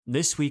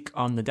This week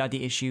on The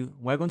Daddy Issue,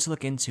 we're going to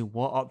look into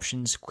what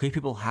options queer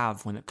people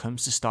have when it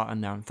comes to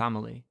starting their own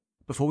family.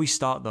 Before we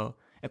start though,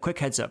 a quick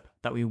heads up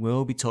that we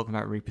will be talking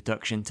about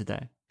reproduction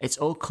today. It's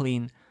all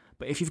clean,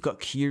 but if you've got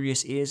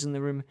curious ears in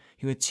the room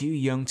who are too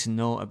young to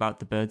know about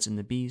the birds and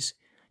the bees,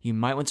 you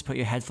might want to put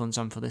your headphones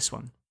on for this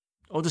one,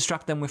 or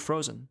distract them with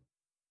Frozen.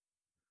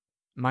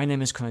 My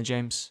name is Connor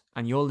James,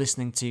 and you're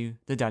listening to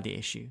The Daddy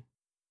Issue.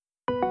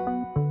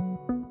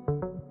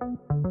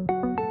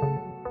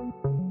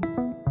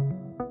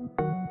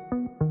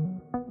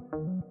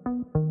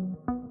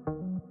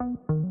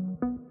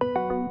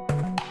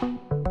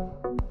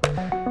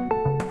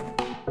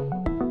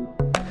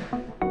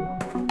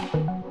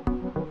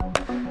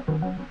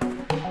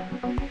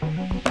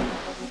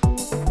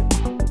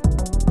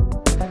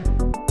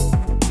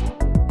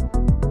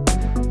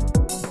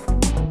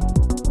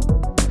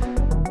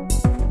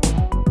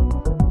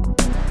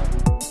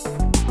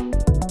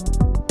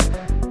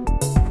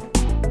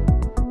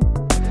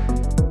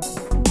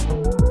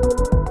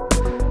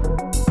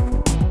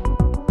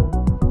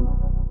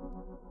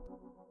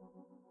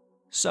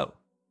 So,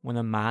 when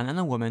a man and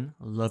a woman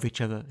love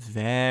each other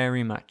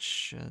very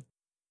much,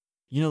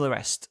 you know the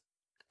rest.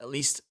 At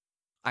least,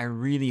 I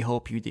really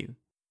hope you do.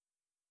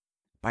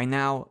 By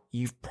now,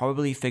 you've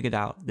probably figured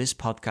out this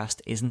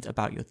podcast isn't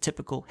about your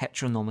typical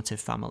heteronormative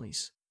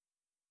families.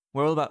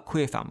 We're all about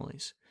queer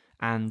families,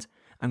 and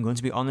I'm going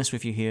to be honest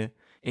with you here,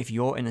 if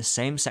you're in a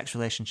same-sex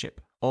relationship,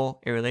 or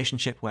a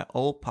relationship where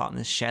all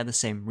partners share the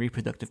same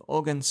reproductive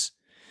organs,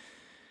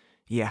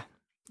 yeah,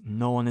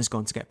 no one is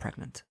going to get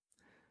pregnant.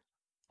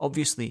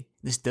 Obviously,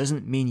 this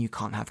doesn't mean you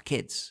can't have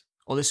kids,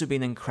 or this would be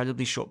an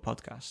incredibly short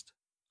podcast.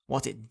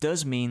 What it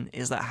does mean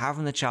is that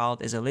having a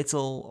child is a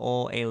little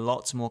or a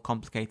lot more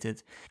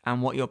complicated,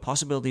 and what your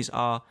possibilities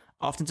are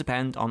often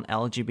depend on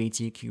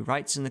LGBTQ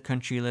rights in the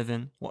country you live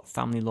in, what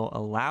family law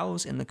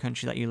allows in the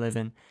country that you live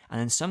in, and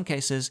in some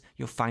cases,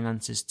 your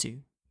finances too.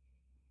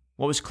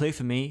 What was clear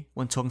for me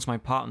when talking to my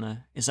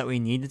partner is that we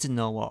needed to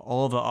know what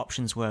all of our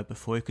options were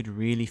before we could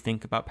really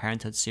think about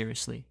parenthood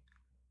seriously.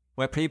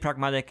 We're pretty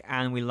pragmatic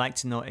and we like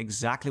to know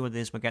exactly what it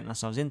is we're getting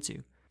ourselves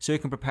into, so we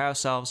can prepare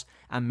ourselves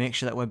and make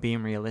sure that we're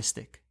being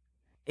realistic.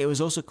 It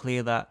was also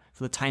clear that,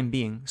 for the time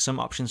being, some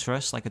options for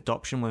us, like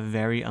adoption, were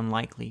very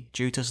unlikely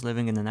due to us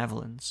living in the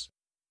Netherlands.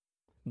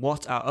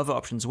 What our other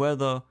options were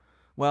though,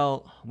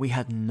 well, we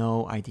had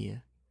no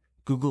idea.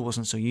 Google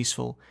wasn't so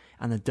useful,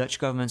 and the Dutch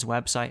government's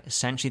website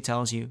essentially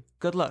tells you,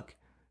 good luck,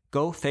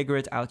 go figure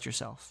it out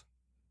yourself.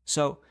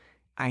 So,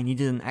 I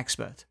needed an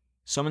expert.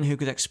 Someone who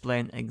could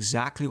explain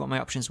exactly what my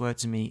options were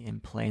to me in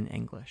plain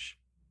English.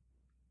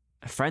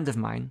 A friend of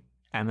mine,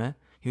 Emma,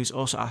 who's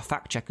also our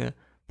fact checker,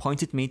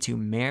 pointed me to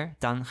Meer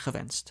Dan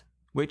Gewenst,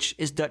 which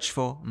is Dutch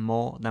for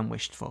more than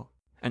wished for,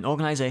 an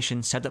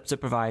organisation set up to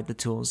provide the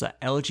tools that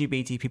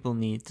LGBT people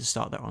need to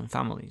start their own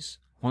families.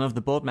 One of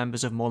the board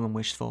members of More Than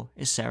Wished For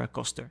is Sara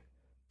Coster.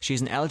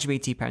 She's an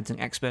LGBT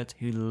parenting expert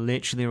who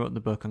literally wrote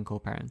the book on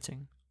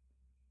co-parenting.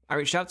 I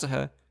reached out to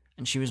her,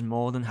 and she was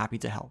more than happy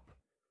to help.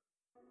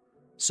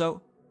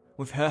 So,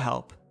 with her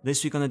help,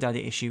 this week on The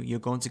Daddy Issue, you're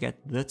going to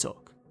get the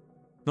talk.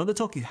 Not the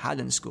talk you had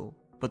in school,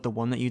 but the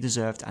one that you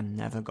deserved and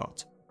never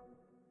got.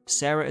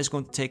 Sarah is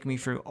going to take me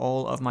through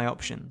all of my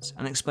options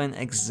and explain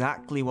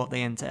exactly what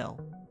they entail.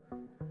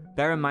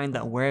 Bear in mind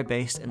that we're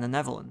based in the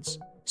Netherlands,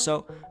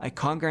 so I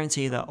can't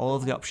guarantee that all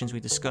of the options we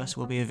discuss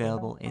will be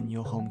available in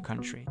your home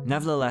country.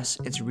 Nevertheless,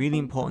 it's really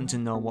important to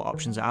know what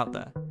options are out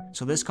there,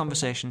 so this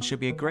conversation should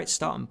be a great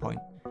starting point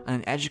and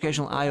an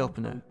educational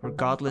eye-opener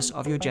regardless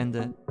of your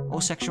gender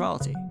or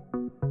sexuality.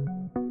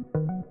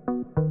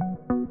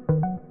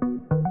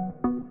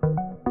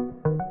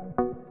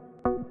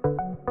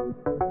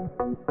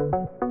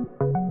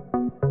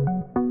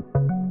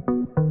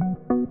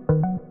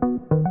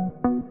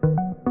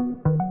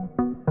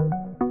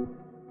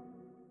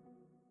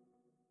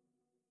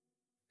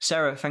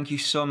 Sarah, thank you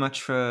so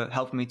much for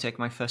helping me take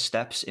my first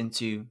steps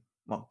into,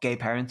 gay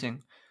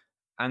parenting.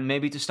 And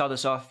maybe to start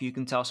us off, you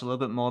can tell us a little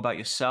bit more about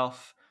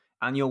yourself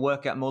and your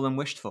work at More Than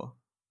Wished For.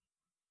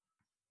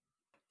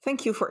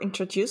 Thank you for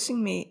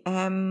introducing me.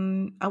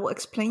 I will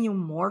explain you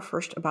more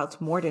first about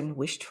More Than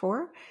Wished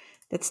For.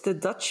 That's the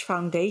Dutch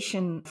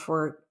Foundation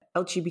for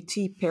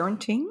LGBT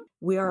Parenting.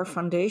 We are a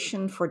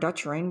foundation for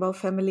Dutch rainbow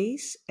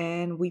families,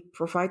 and we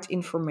provide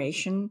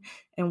information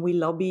and we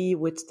lobby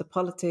with the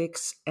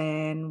politics,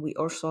 and we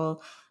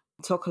also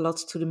talk a lot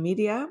to the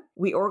media.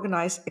 We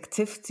organize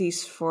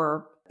activities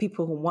for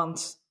people who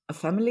want a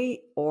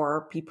family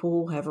or people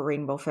who have a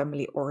rainbow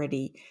family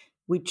already.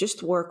 We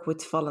just work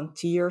with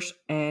volunteers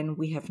and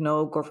we have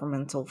no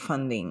governmental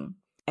funding.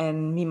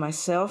 And me,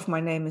 myself,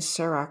 my name is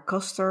Sara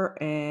Coster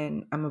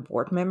and I'm a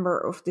board member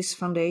of this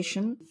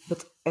foundation.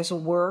 But as a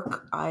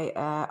work,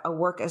 I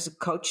work as a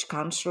coach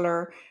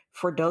counselor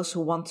for those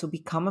who want to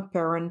become a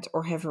parent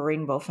or have a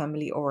rainbow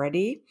family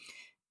already.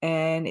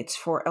 And it's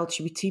for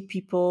LGBT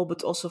people,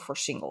 but also for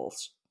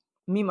singles.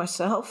 Me,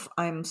 myself,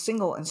 I'm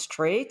single and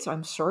straight.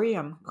 I'm sorry,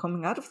 I'm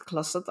coming out of the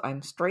closet.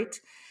 I'm straight.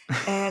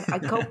 And I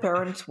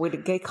co-parent with a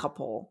gay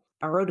couple.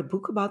 I wrote a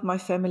book about my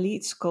family.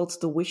 It's called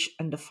The Wish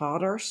and the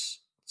Fathers.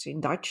 It's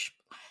in Dutch.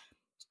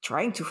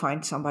 Trying to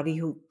find somebody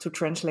to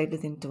translate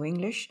it into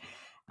English.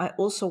 I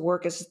also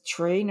work as a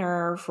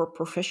trainer for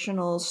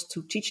professionals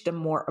to teach them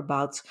more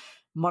about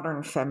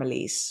modern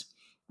families,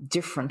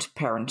 different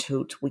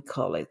parenthood, we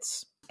call it.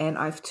 And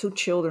I have 2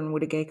 children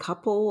with a gay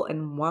couple,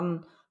 and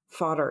one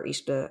father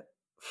is the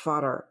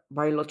father,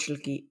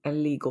 biologically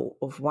and legal,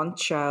 of one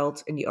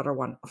child and the other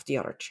one of the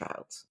other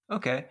child.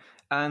 Okay.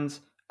 And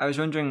I was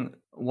wondering,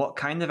 what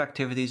kind of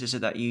activities is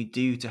it that you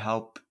do to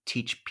help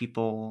teach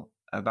people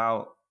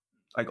about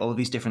like all of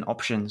these different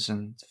options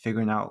and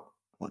figuring out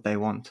what they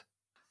want?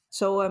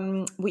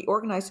 So we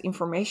organize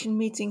information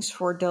meetings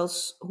for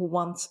those who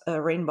want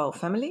a rainbow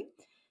family.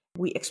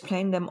 We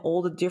explain them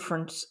all the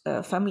different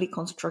family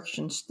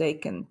constructions they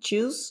can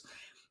choose.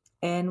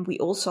 And we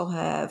also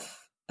have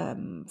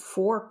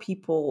 4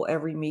 people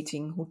every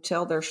meeting who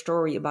tell their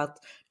story about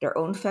their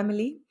own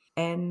family.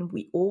 And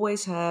we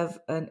always have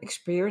an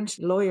experienced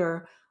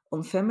lawyer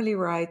on family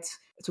rights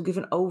to give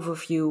an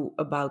overview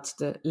about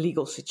the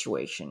legal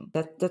situation.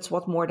 That's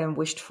what More Than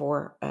Wished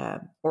For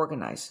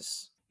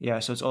organizes. Yeah,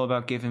 so it's all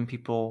about giving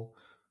people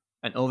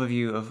an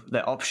overview of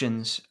their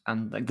options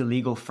and like the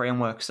legal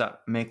frameworks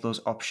that make those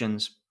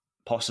options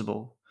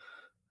possible.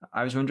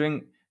 I was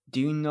wondering, do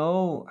you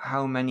know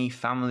how many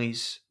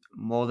families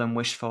More Than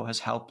Wished For has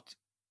helped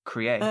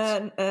create?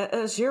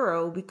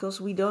 0, because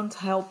we don't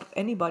help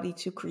anybody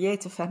to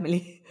create a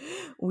family.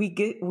 we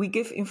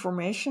give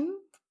information,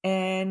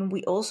 and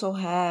we also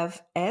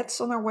have ads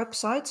on our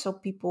website, so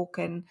people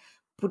can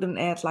put an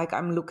ad like,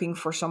 I'm looking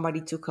for somebody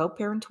to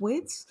co-parent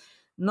with.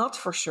 Not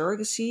for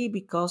surrogacy,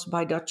 because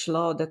by Dutch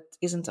law that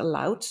isn't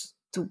allowed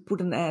to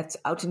put an ad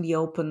out in the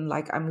open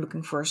like, I'm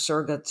looking for a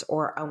surrogate,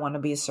 or I want to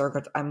be a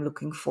surrogate, I'm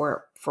looking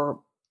for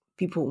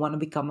people who want to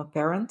become a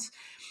parent.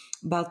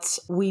 But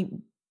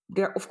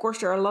of course,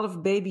 there are a lot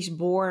of babies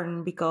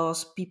born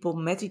because people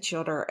met each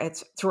other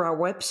through our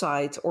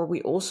website, or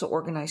we also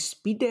organize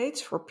speed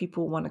dates for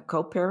people who want to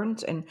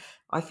co-parent. And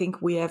I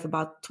think we have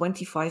about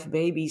 25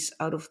 babies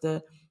out of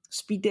the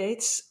speed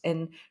dates.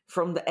 And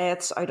from the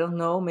ads, I don't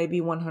know,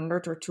 maybe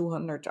 100 or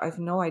 200. I have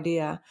no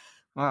idea.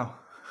 Wow.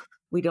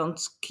 We don't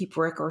keep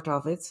record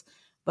of it.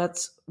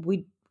 But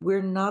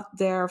we're not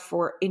there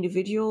for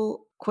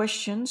individual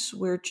questions.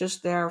 We're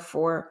just there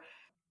for...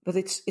 But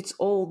it's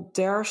all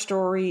their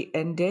story,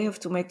 and they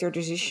have to make their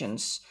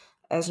decisions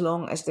as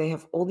long as they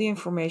have all the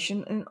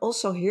information and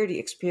also hear the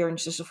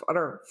experiences of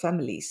other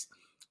families.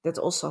 That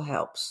also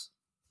helps.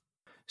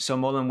 So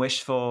More Than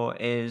Wished For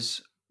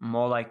is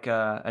more like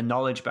a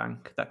knowledge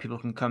bank that people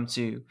can come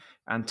to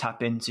and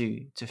tap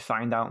into to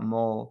find out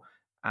more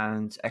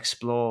and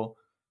explore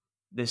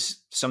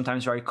this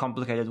sometimes very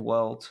complicated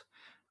world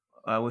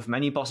with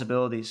many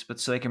possibilities, but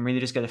so they can really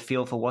just get a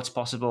feel for what's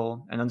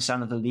possible and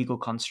understand the legal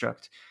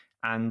construct,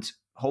 and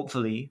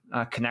hopefully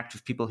connect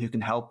with people who can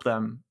help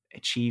them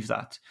achieve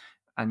that.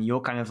 And you're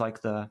kind of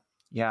like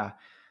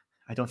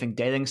I don't think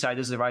dating side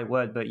is the right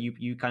word, but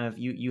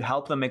you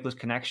help them make those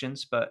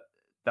connections. But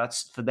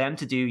that's for them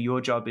to do. Your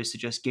job is to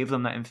just give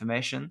them that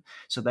information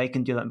so they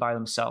can do that by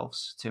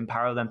themselves, to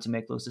empower them to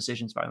make those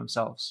decisions by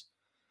themselves.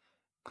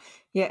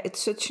 Yeah,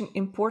 it's such an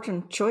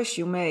important choice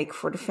you make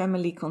for the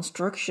family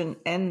construction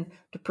and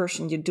the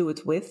person you do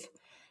it with.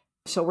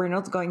 So we're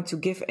not going to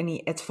give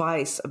any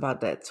advice about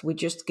that. We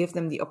just give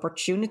them the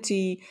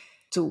opportunity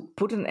to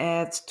put an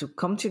ad, to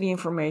come to the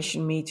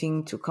information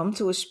meeting, to come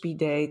to a speed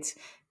date.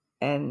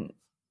 And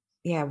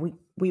yeah,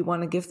 we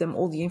want to give them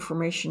all the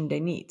information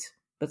they need,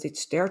 but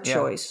it's their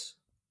choice.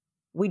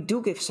 We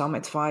do give some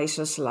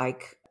advices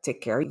like, take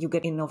care, you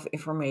get enough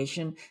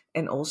information.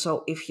 And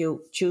also, if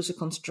you choose a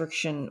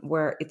construction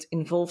where it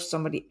involves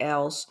somebody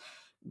else,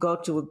 go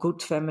to a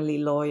good family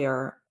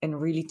lawyer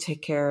and really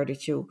take care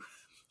that you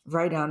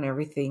write down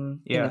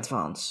everything in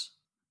advance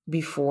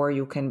before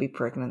you can be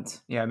pregnant.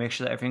 Yeah, make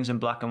sure that everything's in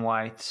black and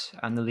white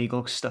and the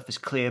legal stuff is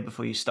clear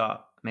before you start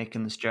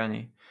making this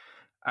journey.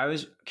 I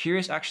was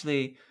curious,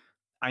 actually,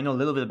 I know a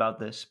little bit about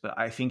this, but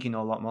I think you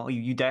know a lot more.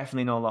 You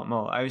definitely know a lot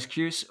more. I was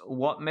curious,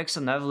 what makes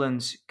the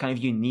Netherlands kind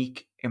of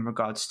unique in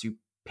regards to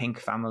pink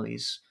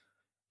families?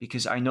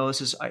 Because I know this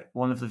is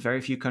one of the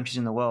very few countries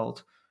in the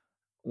world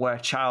where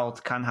a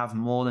child can have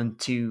more than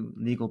 2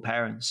 legal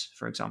parents,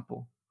 for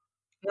example.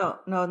 No,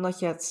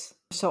 not yet.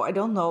 So I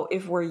don't know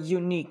if we're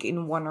unique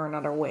in one or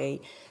another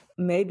way.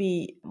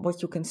 Maybe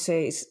what you can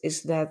say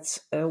is that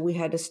we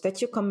had a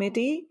statute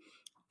committee,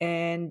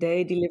 and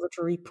they delivered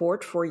a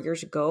report 4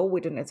 years ago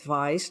with an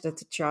advice that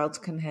the child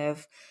can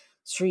have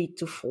 3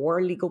 to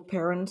 4 legal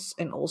parents,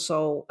 and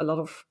also a lot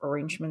of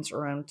arrangements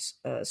around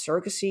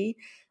surrogacy.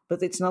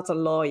 But it's not a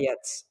law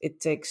yet.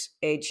 It takes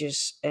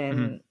ages,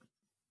 and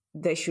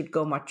they should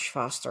go much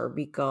faster,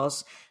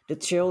 because the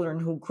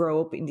children who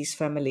grow up in these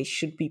families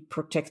should be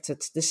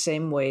protected the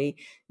same way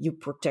you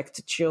protect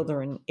the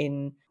children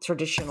in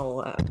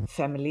traditional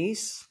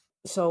families.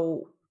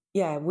 So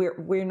yeah,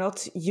 we're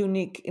not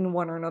unique in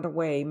one or another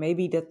way.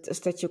 Maybe that a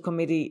statute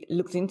committee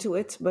looked into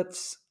it, but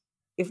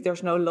if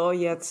there's no law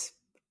yet,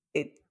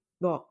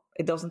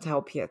 it doesn't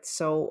help yet.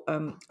 So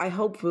I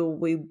hope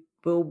we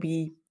will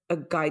be a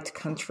guide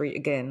country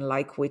again,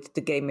 like with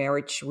the gay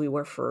marriage, we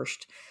were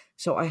first.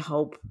 So I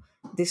hope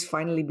this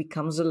finally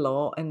becomes a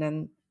law, and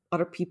then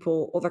other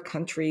people, other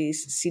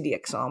countries see the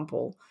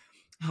example,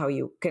 how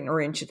you can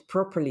arrange it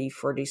properly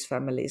for these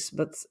families,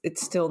 but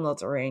it's still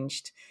not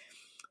arranged.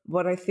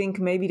 What I think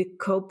maybe the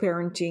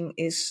co-parenting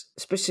is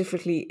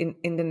specifically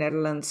in the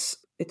Netherlands,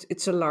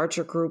 it's a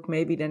larger group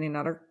maybe than in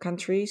other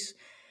countries,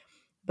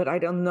 but I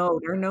don't know.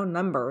 There are no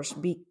numbers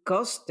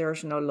because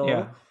there's no law.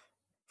 Yeah.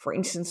 For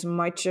instance,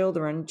 my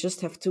children just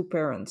have two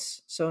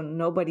parents, so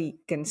nobody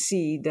can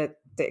see that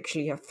they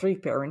actually have three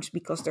parents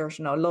because there's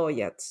no law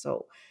yet.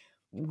 So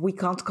we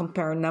can't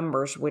compare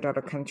numbers with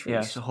other countries.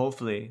 Yeah, so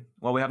hopefully,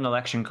 well, we have an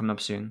election coming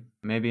up soon.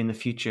 Maybe in the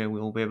future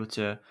we'll be able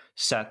to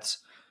set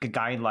a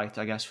guideline,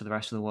 I guess, for the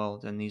rest of the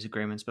world in these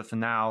agreements. But for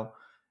now,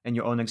 in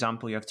your own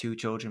example, you have two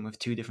children with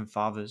two different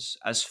fathers.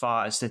 As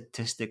far as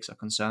statistics are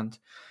concerned,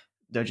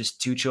 they're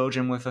just two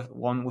children with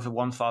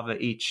one father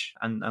each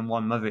and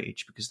one mother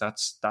each, because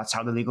that's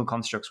how the legal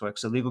constructs work.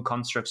 So legal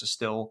constructs are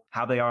still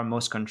how they are in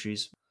most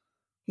countries.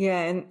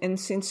 Yeah, and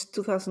since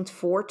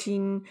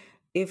 2014,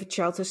 if a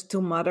child has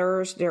two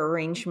mothers, there are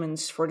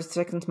arrangements for the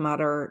second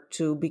mother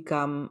to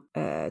become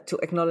to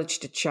acknowledge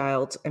the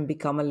child and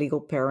become a legal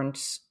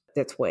parent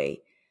that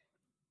way.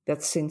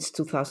 That's since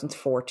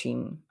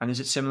 2014. And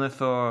is it similar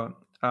for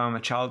a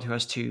child who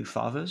has two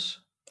fathers?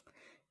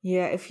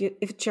 Yeah, if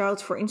a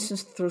child, for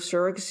instance, through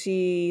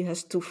surrogacy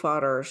has two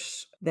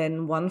fathers,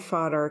 then one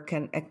father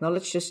can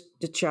acknowledge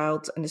the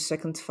child, and the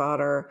second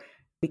father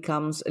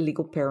becomes a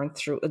legal parent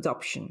through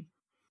adoption.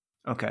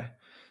 Okay.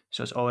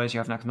 So it's always you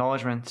have an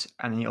acknowledgement,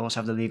 and then you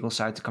also have the legal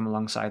side to come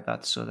alongside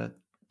that, so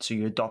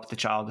you adopt the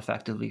child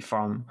effectively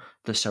from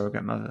the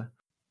surrogate mother.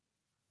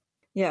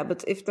 Yeah,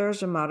 but if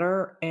there's a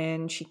mother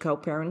and she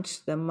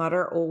co-parents, the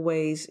mother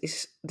always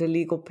is the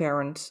legal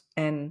parent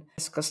and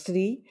has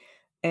custody.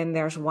 And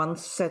there's one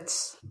set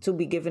to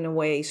be given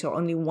away. So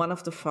only one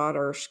of the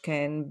fathers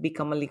can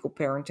become a legal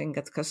parent and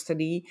get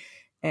custody.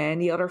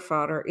 And the other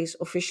father is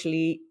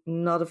officially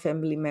not a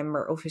family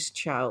member of his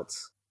child.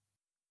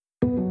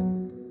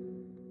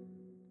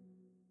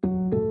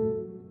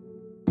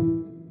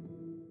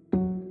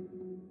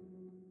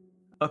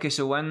 Okay,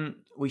 so when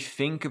we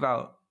think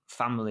about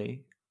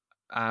family,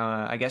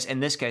 I guess in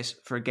this case,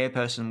 for a gay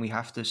person, we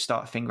have to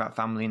start thinking about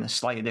family in a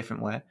slightly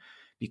different way,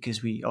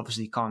 because we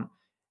obviously can't,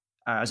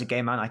 as a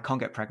gay man, I can't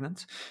get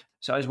pregnant.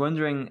 So I was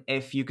wondering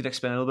if you could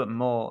explain a little bit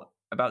more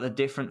about the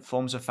different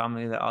forms of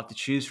family that are to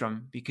choose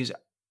from, because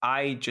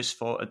I just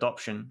thought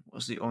adoption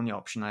was the only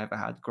option I ever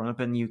had. Growing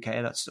up in the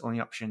UK, that's the only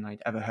option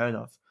I'd ever heard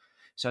of.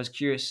 So I was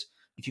curious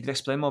if you could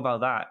explain more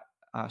about that.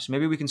 So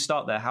maybe we can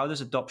start there. How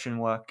does adoption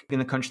work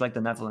in a country like the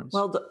Netherlands?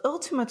 Well, the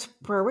ultimate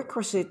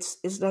prerequisite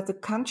is that the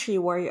country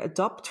where you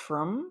adopt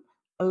from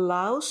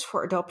allows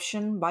for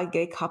adoption by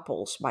gay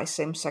couples, by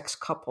same-sex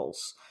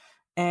couples.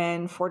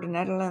 And for the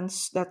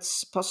Netherlands,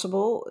 that's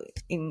possible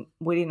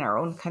within our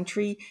own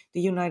country.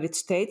 The United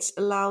States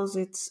allows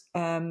it,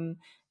 and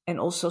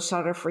also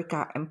South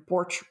Africa and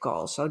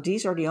Portugal. So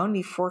these are the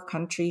only 4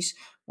 countries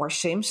where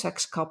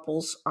same-sex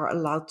couples are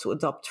allowed to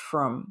adopt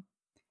from.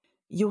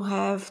 You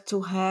have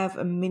to have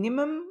a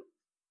maximum,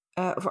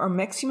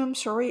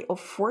 of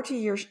 40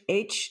 years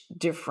age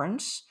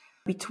difference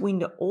between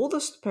the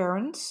oldest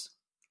parents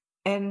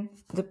and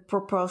the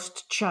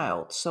proposed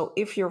child. So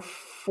if you're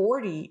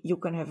 40, you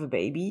can have a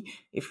baby.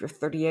 If you're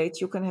 38,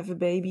 you can have a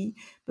baby.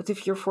 But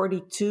if you're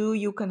 42,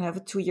 you can have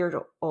a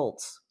 2-year-old.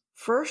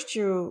 First,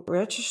 you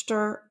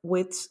register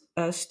with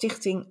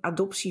Stichting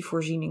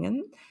Adoptievoorzieningen.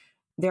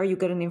 There you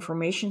get an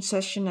information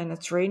session and a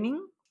training.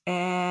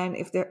 And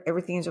if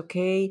everything is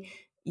okay,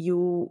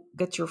 you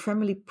get your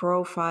family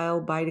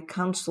profile by the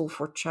Council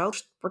for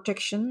Child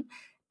Protection.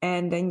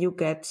 And then you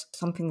get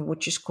something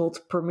which is called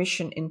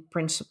permission in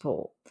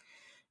principle.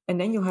 And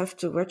then you have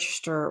to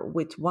register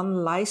with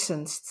one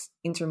licensed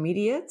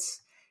intermediate,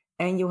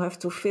 and you have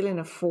to fill in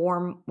a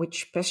form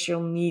which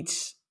special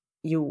needs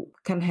you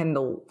can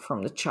handle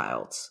from the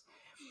child.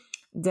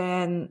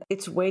 Then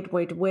it's wait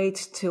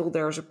till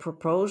there's a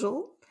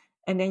proposal.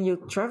 And then you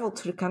travel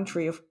to the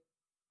country of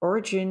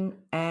origin,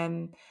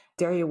 and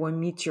there you will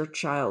meet your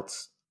child.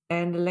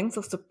 And the length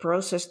of the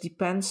process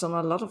depends on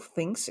a lot of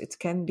things. It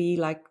can be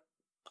like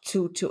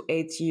 2 to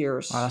 8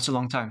 years. Wow, that's a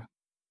long time.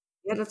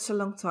 Yeah, that's a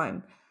long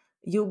time.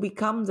 You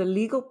become the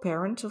legal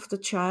parent of the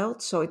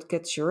child, so it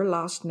gets your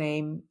last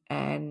name,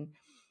 and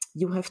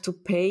you have to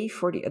pay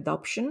for the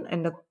adoption,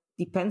 and that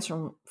depends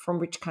from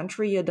which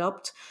country you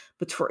adopt.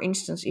 But for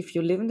instance, if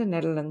you live in the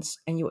Netherlands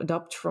and you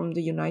adopt from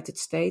the United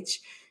States,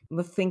 you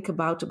must think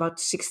about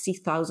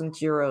 60,000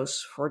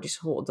 euros for this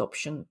whole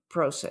adoption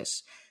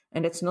process.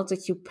 And it's not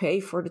that you pay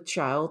for the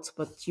child,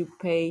 but you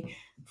pay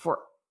for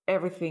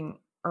everything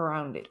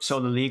around it.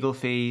 So the legal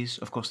fees,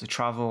 of course, the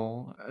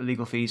travel,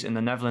 legal fees in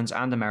the Netherlands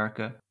and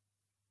America.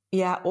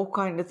 Yeah, all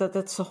kind of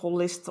that's a whole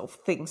list of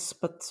things.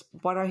 But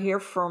what I hear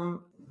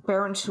from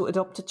parents who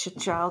adopted a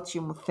child, you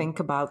must think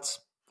about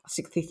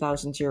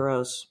 60,000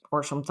 euros,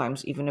 or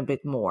sometimes even a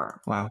bit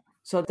more. Wow.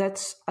 So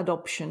that's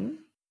adoption.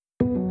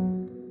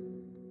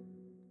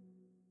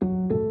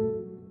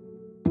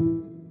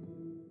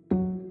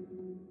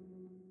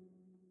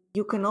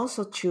 You can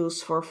also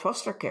choose for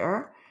foster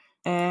care.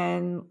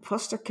 And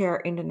foster care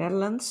in the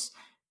Netherlands,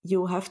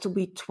 you have to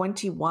be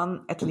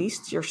 21 at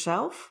least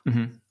yourself.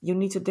 Mm-hmm. You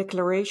need a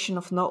declaration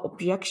of no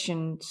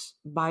objections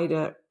by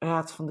the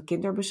Raad van de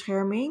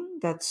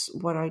Kinderbescherming. That's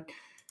what I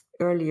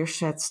earlier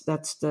said.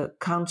 That's the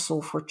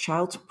Council for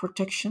Child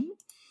Protection.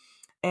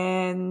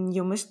 And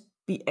you must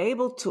be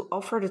able to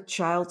offer the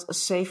child a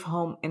safe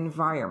home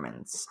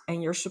environment.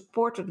 And you're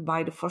supported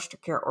by the foster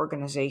care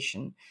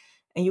organization.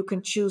 And you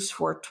can choose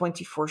for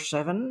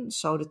 24/7,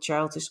 so the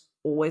child is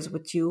always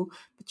with you.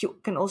 But you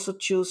can also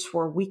choose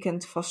for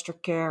weekend foster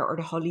care or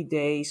the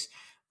holidays,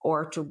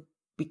 or to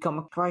become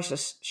a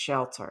crisis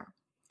shelter.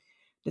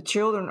 The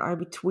children are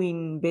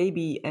between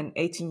baby and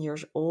 18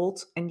 years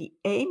old, and the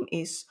aim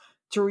is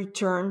to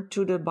return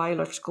to the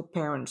biological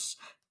parents.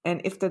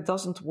 And if that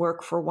doesn't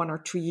work for 1 or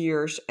 2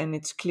 years and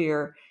it's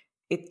clear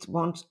it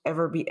won't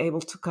ever be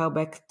able to go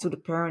back to the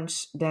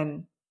parents,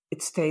 then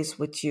it stays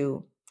with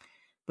you.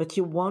 But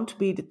you won't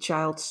be the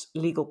child's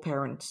legal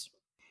parent.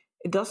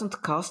 It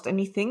doesn't cost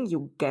anything.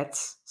 You get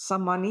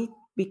some money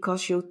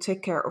because you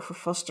take care of a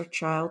foster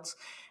child.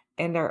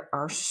 And there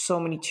are so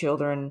many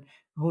children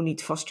who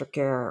need foster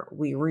care.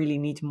 We really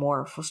need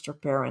more foster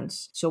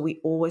parents. So we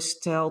always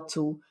tell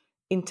to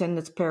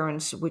intended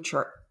parents, which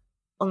are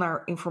on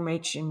our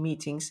information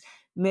meetings,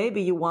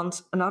 maybe you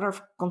want another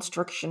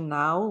construction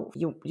now.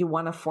 You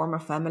want to form a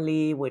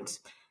family with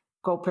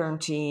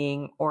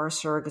co-parenting or a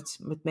surrogate,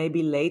 but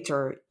maybe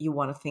later you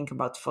want to think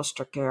about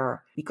foster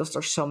care because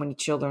there's so many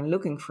children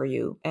looking for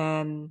you.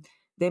 And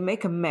they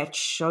make a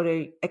match, so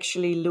they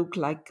actually look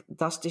like,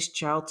 does this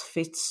child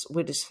fits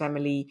with his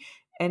family?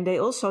 And they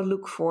also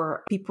look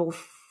for people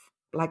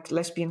like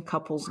lesbian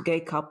couples,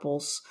 gay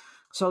couples.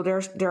 So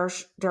there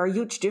are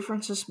huge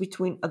differences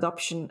between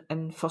adoption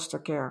and foster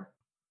care.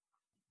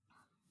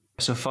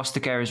 So foster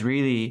care is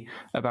really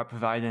about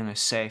providing a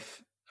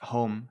safe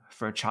home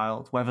for a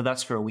child, whether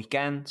that's for a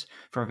weekend,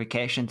 for a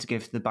vacation to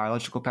give the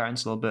biological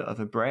parents a little bit of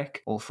a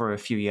break, or for a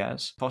few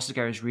years. Foster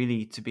care is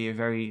really to be a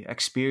very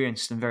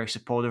experienced and very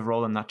supportive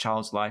role in that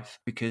child's life,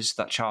 because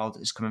that child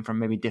is coming from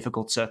maybe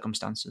difficult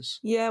circumstances.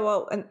 Yeah,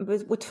 well, and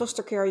with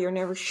foster care, you're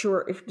never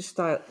sure if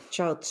the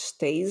child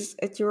stays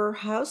at your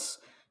house,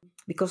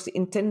 because the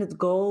intended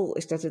goal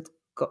is that it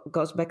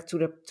goes back to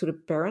the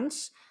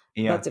parents.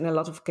 Yeah. But in a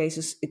lot of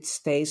cases, it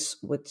stays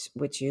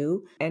with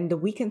you. And the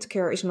weekend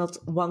care is not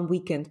one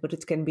weekend, but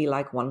it can be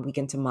like 1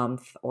 weekend a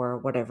month or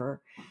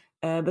whatever.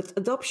 But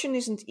adoption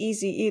isn't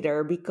easy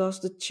either,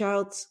 because the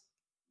child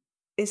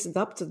is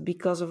adopted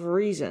because of a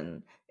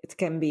reason. It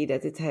can be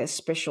that it has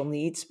special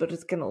needs, but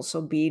it can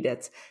also be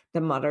that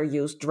the mother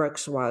used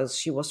drugs while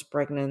she was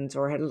pregnant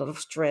or had a lot of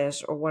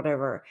stress or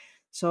whatever.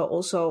 So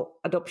also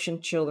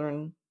adoption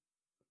children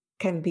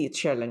can be a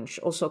challenge.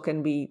 Also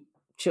can be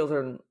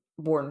children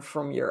born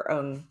from your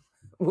own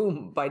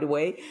womb, by the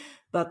way.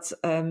 But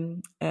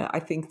I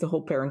think the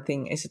whole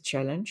parenting is a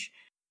challenge.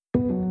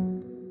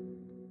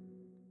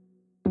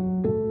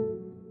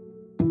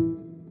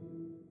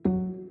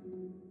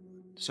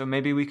 So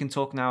maybe we can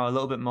talk now a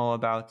little bit more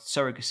about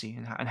surrogacy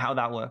and how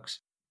that works.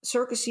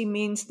 Surrogacy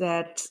means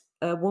that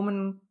a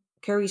woman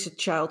carries a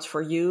child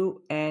for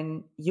you,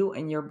 and you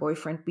and your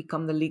boyfriend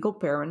become the legal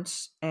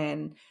parents,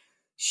 and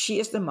she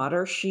is the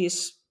mother. She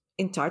is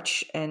in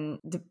touch, and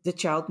the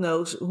child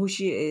knows who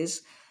she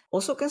is.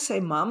 Also can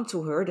say mom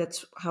to her.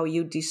 That's how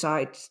you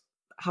decide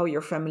how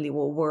your family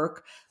will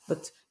work.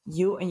 But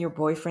you and your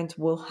boyfriend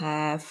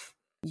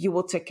you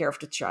will take care of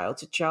the child.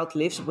 The child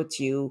lives with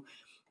you.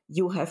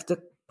 You have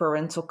the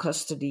parental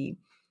custody,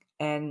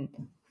 and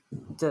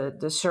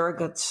the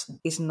surrogate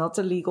is not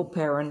a legal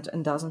parent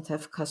and doesn't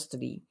have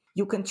custody.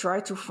 You can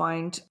try to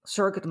find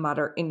surrogate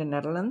mother in the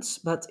Netherlands,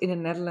 but in the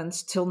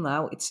Netherlands till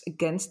now it's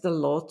against the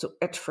law to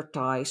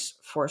advertise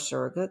for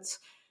surrogates.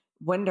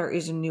 When there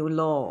is a new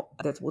law,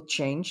 that will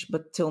change,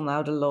 but till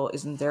now the law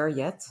isn't there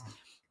yet.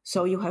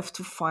 So you have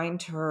to find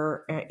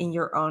her in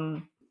your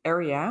own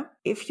area.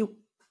 If you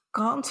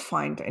can't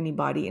find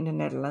anybody in the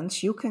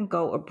Netherlands, you can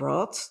go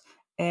abroad.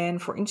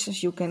 And for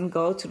instance, you can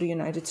go to the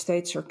United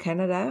States or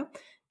Canada.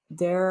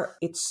 There,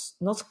 it's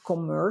not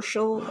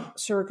commercial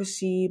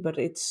surrogacy, but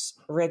it's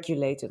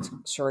regulated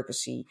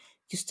surrogacy.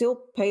 You still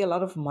pay a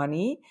lot of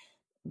money,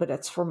 but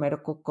that's for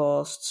medical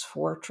costs,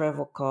 for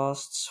travel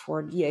costs,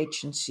 for the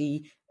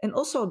agency, and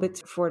also a bit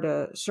for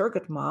the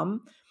surrogate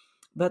mom.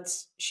 But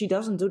she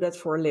doesn't do that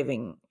for a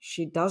living.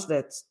 She does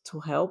that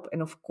to help,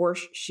 and of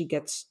course, she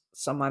gets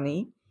some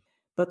money.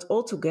 But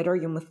altogether,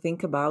 you must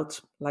think about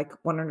like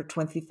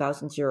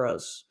 120,000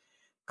 euros.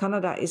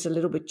 Canada is a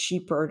little bit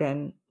cheaper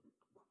than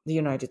the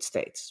United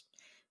States.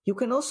 You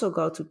can also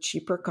go to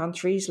cheaper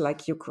countries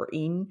like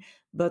Ukraine,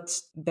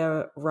 but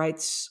the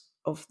rights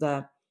of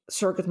the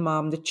surrogate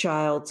mom, the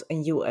child,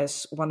 and you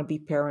as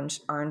wannabe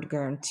parents aren't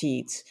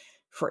guaranteed.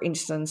 For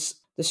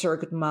instance, the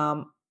surrogate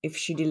mom, if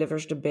she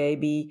delivers the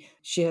baby,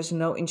 she has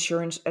no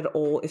insurance at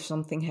all if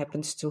something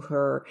happens to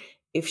her.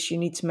 If she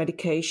needs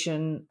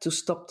medication to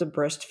stop the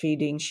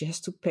breastfeeding, she has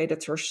to pay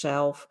that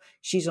herself.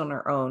 She's on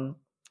her own.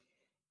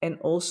 And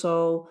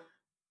also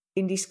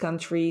in these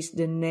countries,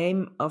 the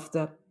name of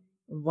the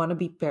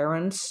wannabe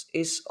parents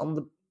is on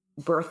the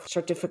birth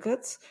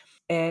certificate.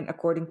 And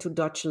according to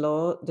Dutch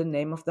law, the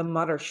name of the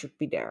mother should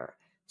be there.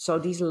 So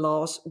these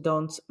laws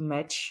don't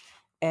match.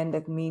 And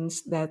that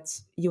means that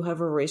you have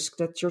a risk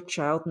that your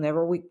child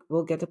never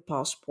will get a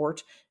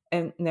passport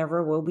and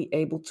never will be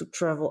able to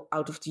travel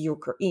out of the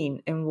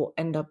Ukraine and will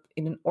end up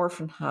in an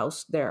orphan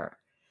house there.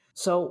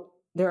 So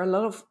there are a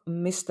lot of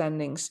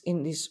misstandings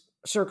in this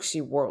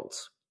surrogacy world.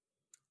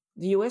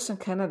 The US and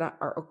Canada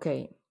are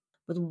okay.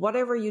 But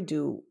whatever you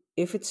do,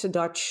 if it's a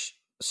Dutch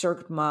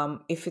surrogate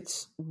mom, if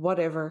it's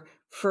whatever,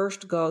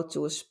 first go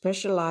to a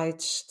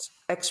specialized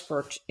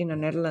expert in the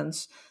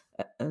Netherlands,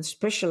 a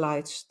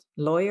specialized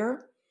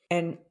lawyer,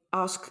 and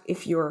ask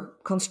if your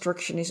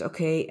construction is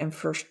okay and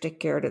first take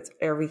care that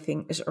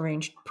everything is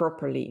arranged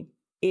properly.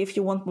 If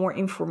you want more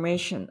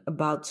information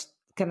about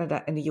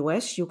Canada and the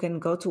US, you can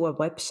go to a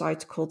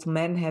website called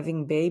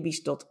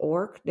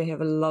menhavingbabies.org. They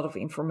have a lot of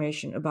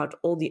information about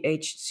all the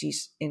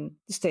agencies in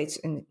the States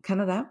and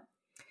Canada.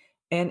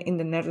 And in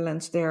the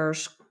Netherlands,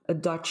 there's a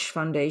Dutch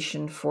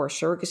foundation for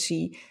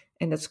surrogacy,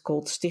 and that's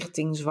called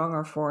Stichting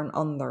Zwanger voor een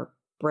Ander,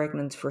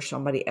 pregnant for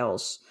somebody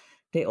else.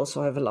 They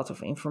also have a lot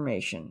of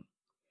information.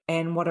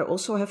 And what I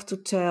also have to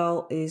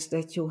tell is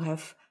that you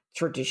have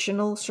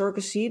traditional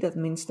surrogacy. That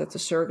means that the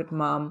surrogate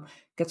mom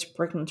gets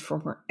pregnant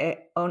from her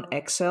own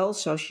egg cell.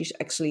 So she's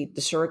actually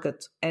the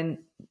surrogate and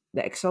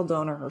the egg cell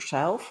donor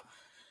herself.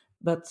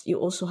 But you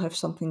also have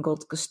something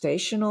called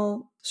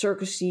gestational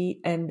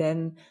surrogacy. And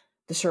then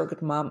the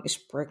surrogate mom is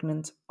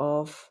pregnant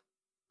of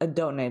a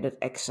donated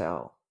egg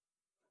cell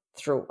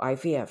through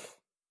IVF.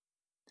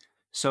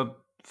 So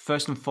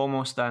first and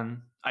foremost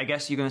then, I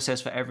guess you're going to say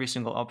this for every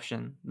single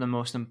option. The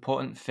most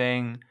important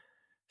thing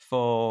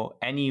for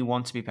any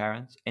want-to-be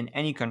parent in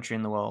any country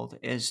in the world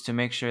is to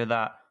make sure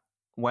that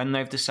when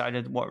they've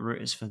decided what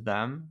route is for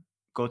them,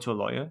 go to a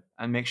lawyer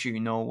and make sure you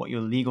know what your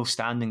legal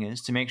standing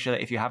is, to make sure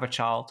that if you have a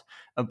child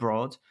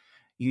abroad,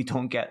 you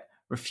don't get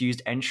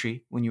refused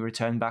entry when you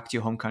return back to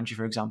your home country,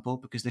 for example,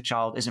 because the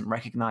child isn't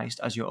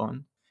recognized as your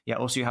own. Yeah,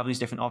 also you have these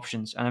different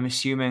options. And I'm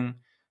assuming,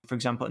 for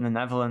example, in the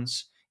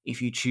Netherlands,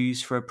 if you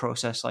choose for a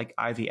process like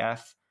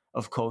IVF,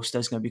 of course,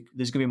 there's going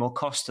to be more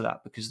cost to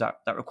that because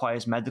that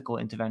requires medical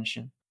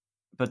intervention.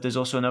 But there's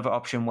also another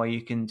option where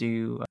you can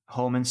do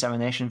home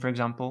insemination, for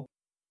example.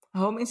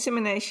 Home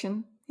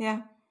insemination,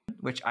 yeah.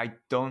 Which I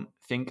don't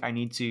think I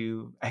need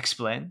to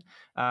explain.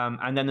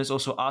 And then there's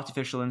also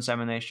artificial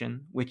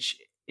insemination, which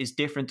is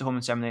different to home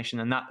insemination,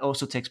 and that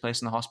also takes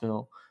place in the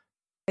hospital.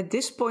 At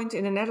this point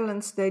in the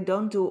Netherlands, they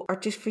don't do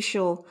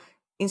artificial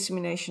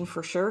insemination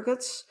for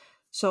surrogates.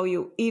 So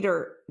you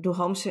either do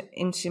home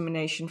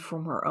insemination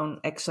from her own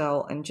egg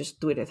cell and just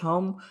do it at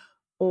home,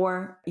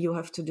 or you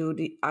have to do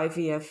the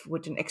IVF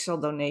with an egg cell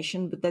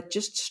donation. But that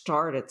just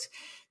started.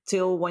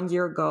 Till 1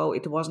 year ago,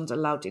 it wasn't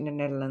allowed in the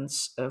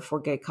Netherlands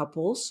for gay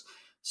couples.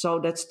 So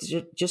that's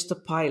just a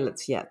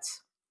pilot yet.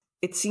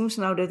 It seems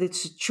now that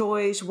it's a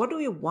choice. What do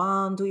you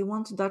want? Do you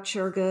want a Dutch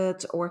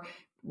surrogate? Or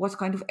what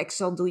kind of egg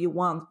cell do you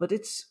want? But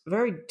it's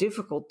very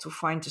difficult to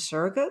find a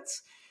surrogate.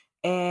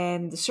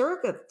 And the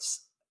surrogate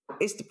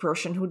is the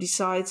person who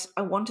decides,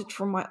 I want it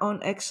from my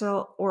own egg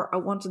cell or I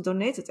want a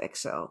donated egg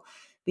cell.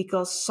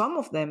 Because some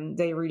of them,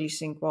 they really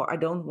think, well, I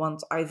don't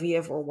want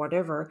IVF or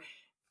whatever.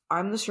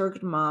 I'm the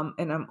surrogate mom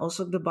and I'm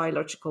also the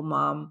biological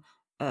mom.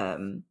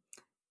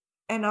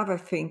 And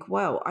others think,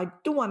 well, I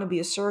do want to be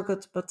a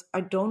surrogate, but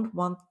I don't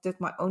want that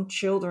my own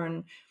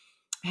children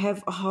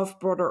have a half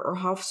brother or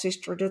half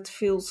sister. That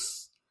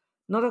feels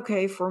not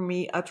okay for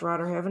me. I'd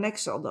rather have an egg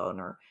cell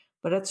donor.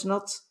 But that's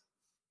not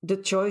the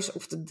choice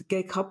of the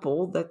gay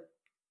couple.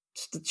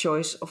 That's the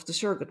choice of the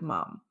surrogate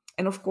mom.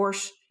 And of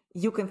course,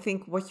 you can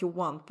think what you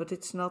want, but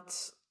it's not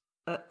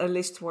a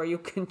list where you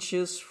can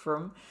choose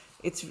from.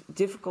 It's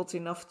difficult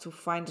enough to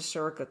find a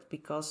surrogate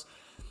because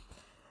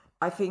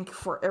I think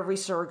for every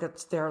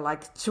surrogate there are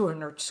like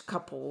 200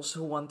 couples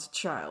who want a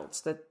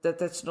child.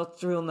 That's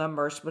not real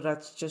numbers, but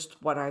that's just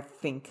what I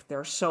think. There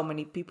are so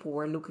many people who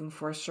are looking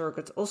for a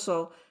surrogate.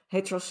 Also,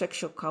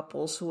 heterosexual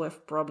couples who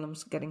have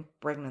problems getting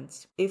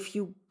pregnant. If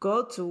you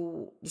go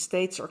to the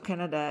States or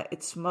Canada,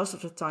 it's most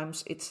of the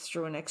times it's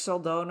through an egg cell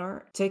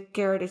donor. Take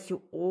care that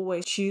you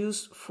always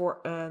choose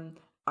for an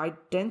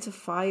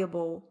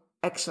identifiable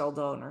egg cell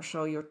donor,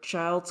 so your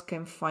child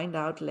can find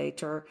out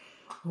later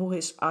who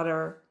his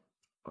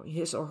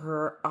or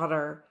her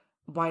other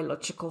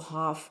biological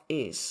half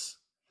is.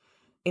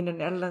 In the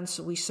Netherlands,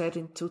 we said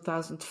in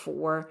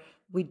 2004,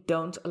 we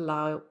don't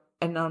allow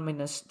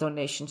anonymous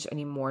donations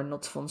anymore,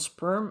 not from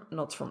sperm,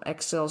 not from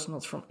egg cells,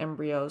 not from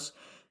embryos.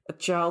 A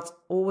child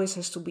always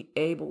has to be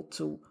able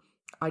to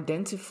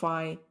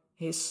identify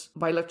his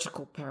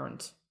biological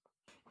parent.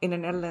 In the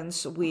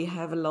Netherlands, we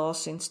have a law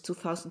since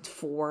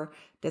 2004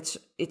 that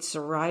it's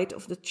a right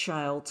of the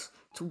child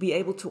to be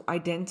able to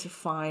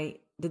identify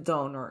the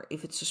donor.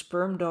 If it's a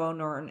sperm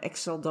donor, an egg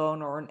cell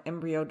donor, or an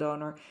embryo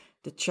donor,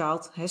 the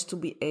child has to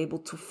be able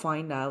to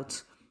find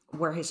out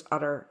where his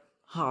other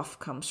half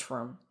comes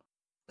from.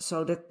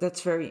 So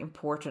that's very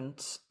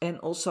important. And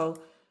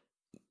also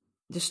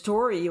the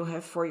story you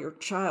have for your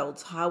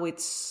child, how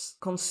it's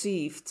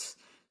conceived.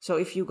 So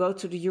if you go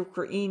to the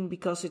Ukraine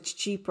because it's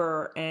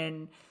cheaper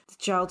and the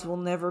child will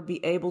never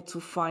be able to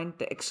find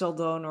the XL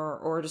donor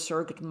or the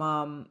surrogate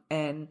mom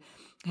and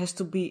has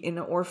to be in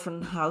an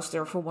orphan house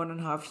there for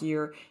 1.5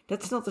 years,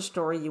 that's not the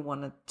story you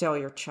want to tell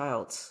your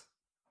child.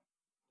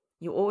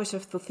 You always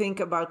have to think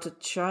about the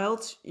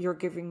child you're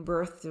giving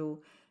birth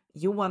to.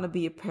 You want to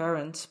be a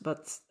parent,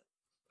 but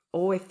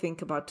always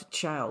think about the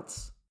child.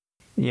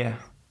 Yeah.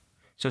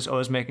 So it's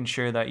always making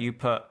sure that you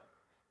put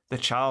the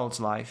child's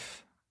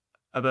life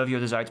above your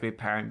desire to be a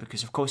parent,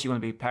 because of course you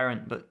want to be a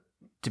parent, but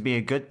to be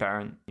a good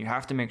parent, you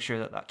have to make sure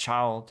that that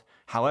child,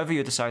 however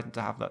you're deciding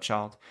to have that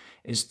child,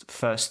 is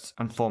first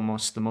and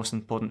foremost the most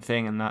important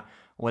thing, and that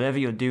whatever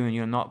you're doing,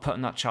 you're not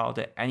putting that child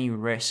at any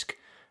risk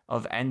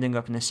of ending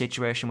up in a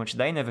situation which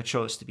they never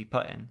chose to be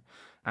put in,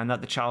 and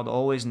that the child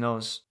always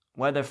knows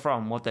where they're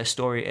from, what their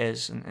story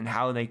is, and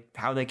how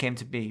they came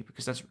to be,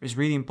 because it's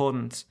really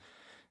important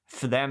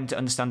for them to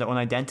understand their own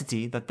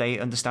identity, that they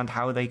understand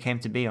how they came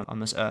to be on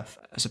this earth,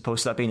 as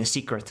opposed to that being a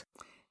secret.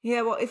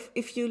 Yeah, well,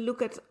 if you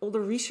look at all the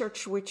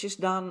research which is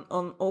done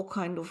on all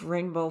kind of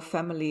rainbow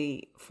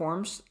family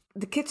forms,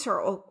 the kids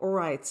are all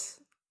right.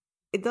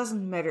 It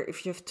doesn't matter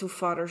if you have 2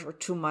 fathers or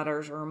 2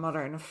 mothers, or a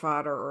mother and a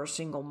father, or a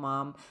single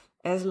mom,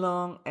 as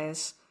long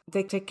as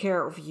they take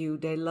care of you,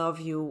 they love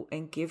you,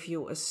 and give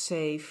you a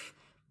safe,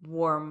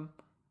 warm,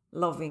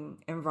 loving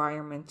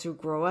environment to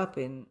grow up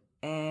in.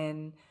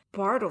 And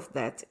part of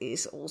that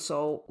is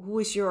also who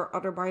is your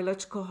other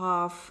biological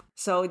half.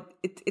 So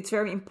it's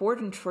very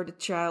important for the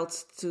child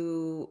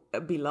to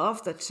be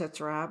loved,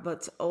 etc.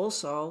 But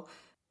also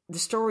the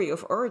story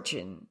of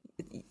origin.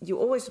 You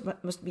always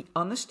must be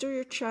honest to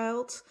your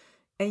child,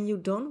 and you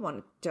don't want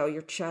to tell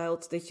your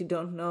child that you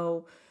don't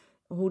know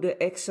who the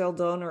XL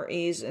donor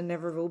is and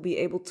never will be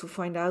able to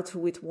find out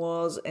who it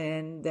was,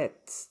 and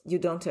that you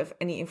don't have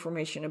any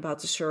information about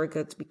the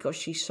surrogate because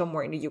she's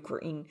somewhere in the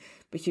Ukraine,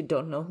 but you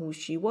don't know who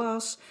she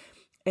was,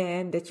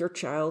 and that your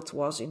child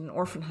was in an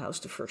orphan house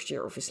the first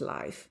year of his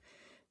life.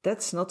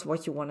 That's not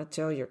what you want to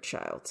tell your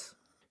child.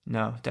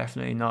 No,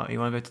 definitely not. You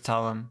want to be able to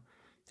tell them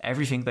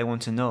everything they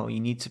want to know.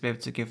 You need to be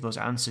able to give those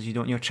answers. You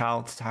don't want your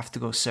child to have to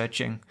go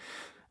searching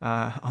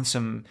on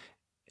some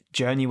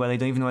journey where they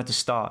don't even know where to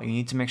start. You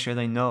need to make sure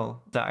they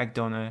know that egg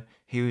donor,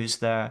 who is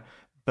their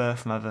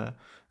birth mother,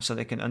 so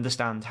they can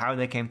understand how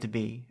they came to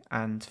be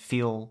and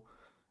feel,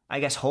 I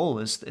guess, whole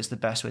is the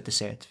best way to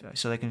say it.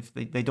 So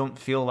they don't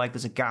feel like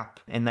there's a gap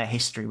in their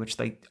history which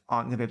they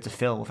aren't going to be able to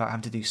fill without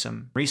having to do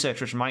some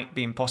research, which might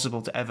be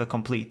impossible to ever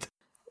complete.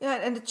 Yeah,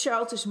 and the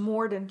child is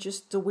more than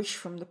just the wish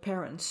from the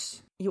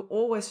parents. You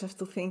always have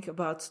to think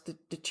about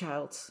the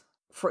child.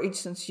 For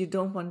instance, you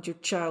don't want your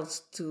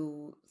child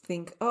to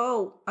think,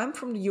 oh, I'm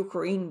from the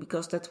Ukraine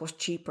because that was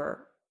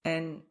cheaper.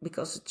 And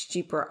because it's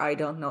cheaper, I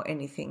don't know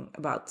anything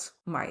about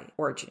my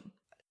origin.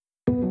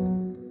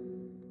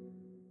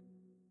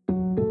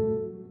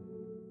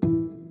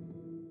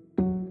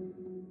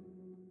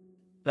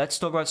 Let's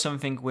talk about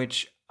something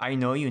which I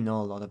know you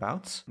know a lot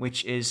about,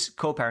 which is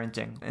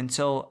co-parenting.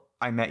 Until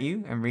I met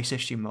you and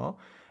researched you more,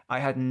 I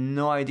had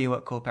no idea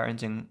what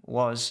co-parenting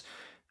was.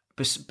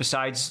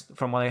 Besides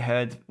from what I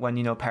heard,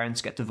 when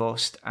parents get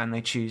divorced and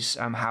they choose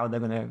how they're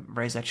going to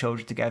raise their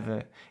children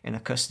together in a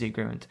custody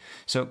agreement.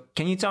 So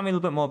can you tell me a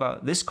little bit more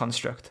about this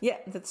construct? Yeah,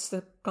 that's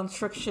the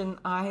construction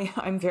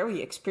I'm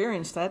very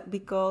experienced at,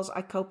 because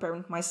I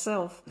co-parent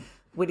myself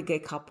with a gay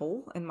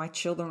couple, and my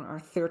children are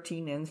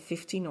 13 and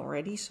 15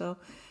 already.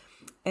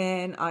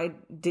 And I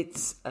did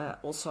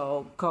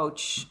also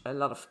coach a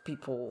lot of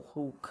people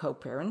who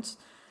co-parent.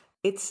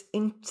 It's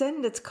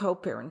intended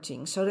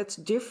co-parenting, so that's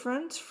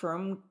different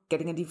from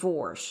getting a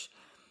divorce.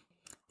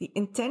 The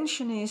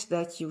intention is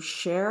that you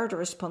share the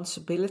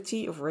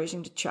responsibility of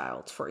raising the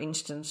child, for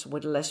instance,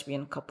 with a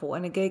lesbian couple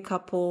and a gay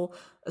couple,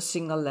 a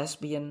single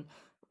lesbian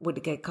with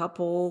a gay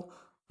couple,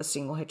 a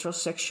single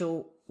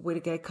heterosexual with a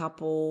gay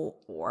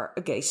couple, or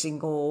a gay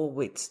single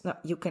with... No,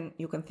 you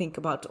can think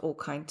about all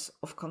kinds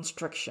of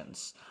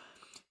constructions.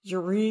 You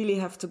really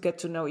have to get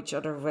to know each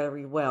other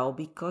very well,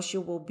 because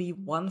you will be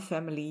one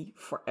family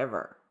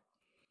forever.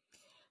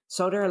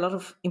 So there are a lot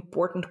of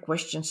important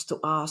questions to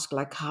ask,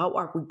 like how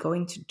are we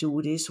going to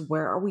do this?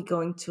 Where are we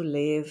going to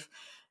live?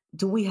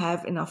 Do we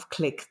have enough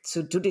click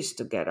to do this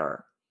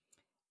together?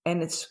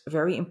 And it's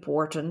very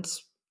important,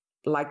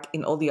 like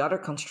in all the other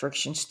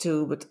constructions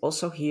too, but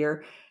also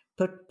here,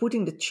 but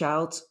putting the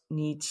child's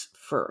needs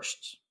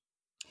first.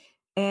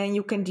 And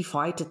you can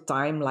divide the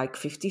time like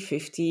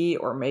 50-50,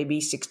 or maybe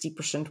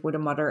 60% with the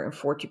mother and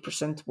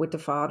 40% with the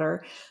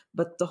father.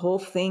 But the whole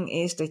thing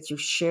is that you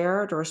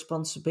share the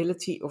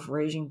responsibility of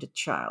raising the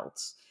child.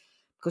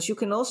 Because you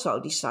can also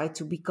decide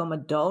to become a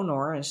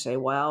donor and say,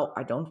 well,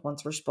 I don't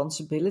want the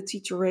responsibility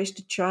to raise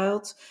the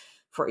child.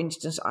 For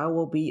instance, I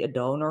will be a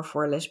donor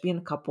for a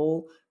lesbian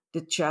couple,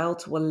 The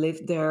child will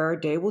live there.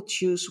 They will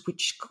choose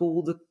which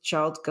school the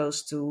child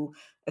goes to,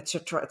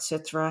 etc.,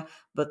 etc.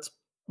 But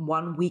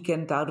 1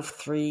 weekend out of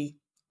 3,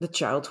 the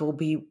child will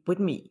be with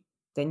me.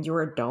 Then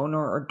you're a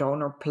donor or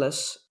donor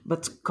plus.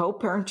 But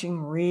co-parenting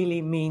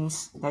really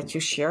means that you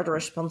share the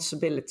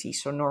responsibility.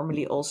 So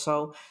normally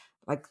also,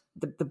 like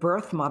the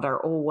birth mother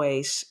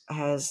always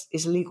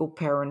is legal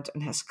parent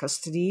and has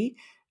custody.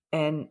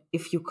 And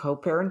if you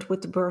co-parent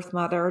with the birth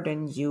mother,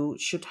 then you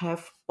should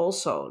have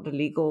also the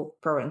legal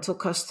parental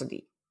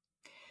custody.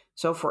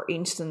 So for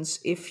instance,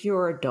 if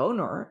you're a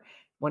donor,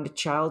 when the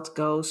child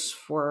goes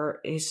for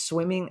his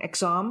swimming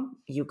exam,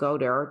 you go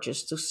there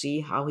just to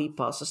see how he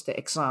passes the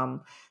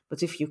exam.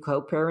 But if you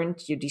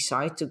co-parent, you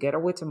decide together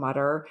with the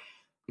mother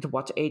at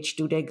what age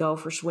do they go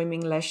for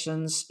swimming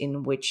lessons,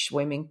 in which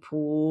swimming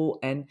pool,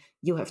 and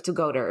you have to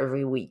go there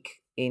every week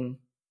and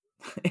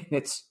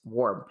it's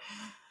warm.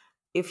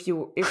 If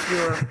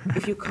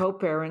you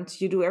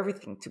co-parent, you do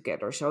everything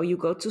together. So you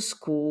go to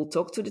school,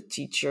 talk to the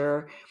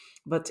teacher.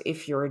 But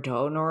if you're a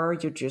donor,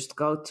 you just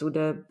go to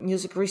the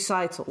music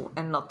recital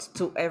and not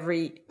to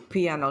every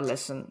piano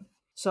lesson.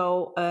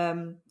 So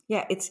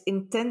it's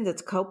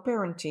intended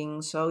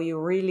co-parenting. So you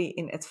really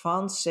in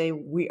advance say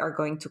we are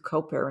going to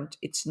co-parent.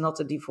 It's not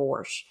a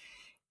divorce.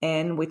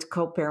 And with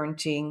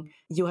co-parenting,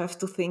 you have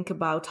to think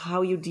about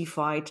how you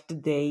divide the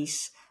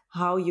days,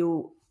 how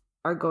you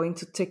are going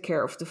to take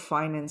care of the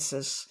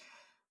finances.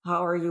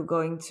 How are you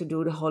going to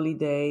do the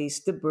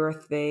holidays, the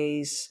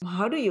birthdays?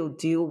 How do you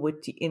deal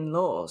with the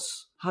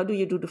in-laws? How do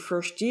you do the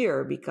first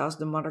year? Because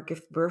the mother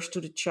gives birth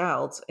to the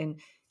child and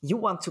you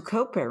want to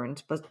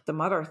co-parent, but the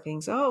mother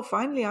thinks, oh,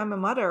 finally I'm a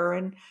mother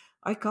and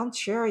I can't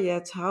share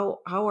yet. How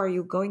are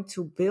you going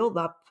to build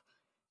up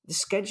the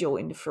schedule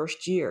in the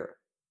first year?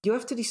 You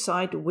have to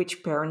decide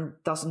which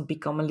parent doesn't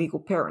become a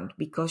legal parent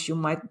because you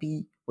might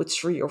be with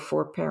 3 or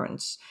 4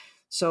 parents.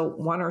 So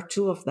 1 or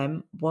 2 of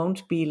them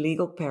won't be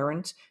legal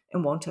parent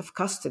and won't have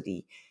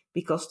custody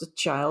because the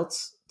child,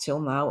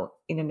 till now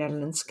in the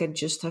Netherlands, can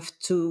just have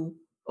 2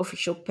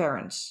 official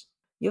parents.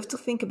 You have to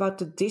think about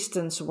the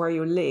distance where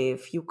you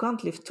live. You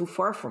can't live too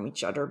far from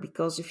each other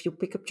because if you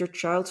pick up your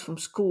child from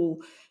school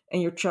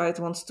and your child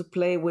wants to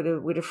play with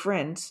a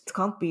friend, it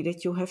can't be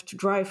that you have to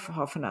drive for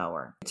half an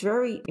hour. It's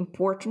very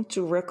important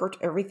to record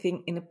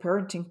everything in a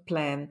parenting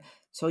plan.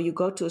 So you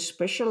go to a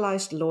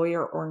specialized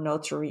lawyer or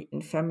notary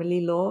in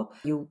family law,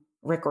 you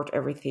record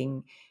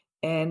everything.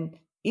 And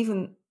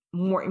even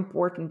more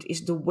important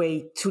is the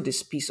way to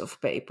this piece of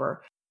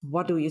paper.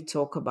 What do you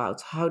talk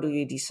about? How do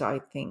you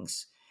decide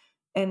things?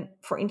 And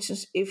for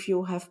instance, if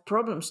you have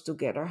problems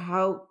together,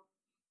 how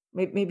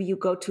maybe you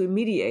go to a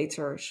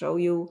mediator so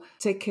you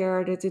take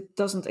care that it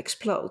doesn't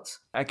explode.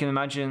 I can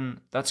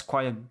imagine that's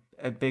quite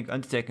a big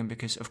undertaking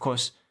because, of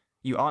course,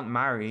 you aren't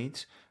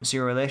married, so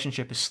your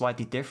relationship is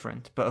slightly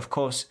different. But of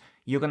course,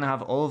 you're going to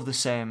have all of the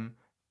same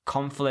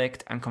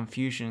conflict and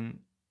confusion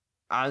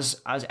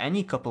as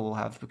any couple will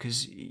have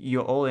because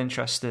you're all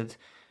interested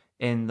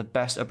in the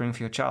best upbringing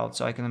for your child.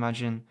 So I can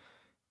imagine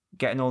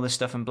getting all this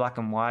stuff in black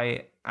and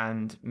white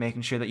and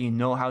making sure that you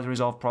know how to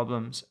resolve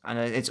problems and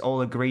it's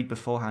all agreed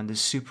beforehand is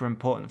super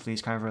important for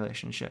these kind of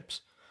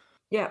relationships.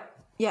 Yeah,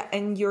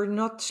 and you're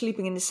not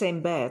sleeping in the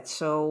same bed.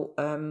 So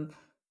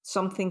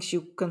some things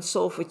you can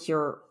solve with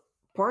your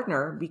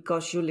partner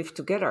because you live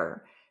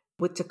together.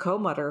 With the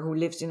co-mother who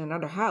lives in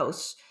another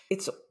house,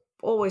 it's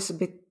always a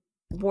bit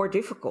more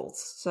difficult.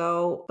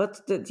 So,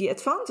 but the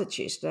advantage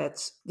is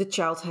that the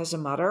child has a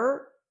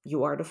mother,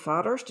 you are the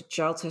fathers, the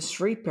child has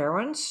 3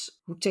 parents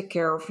who take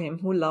care of him,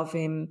 who love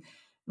him,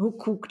 who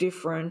cook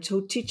different,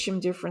 who teach him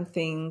different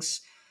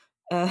things.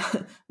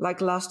 Like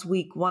last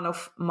week, one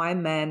of my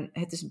men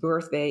had his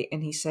birthday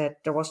and he said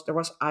there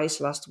was ice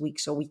last week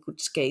so we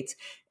could skate.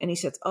 And he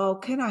said, oh,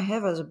 can I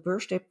have as a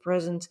birthday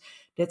present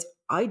that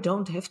I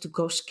don't have to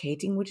go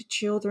skating with the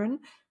children?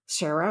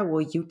 Sarah,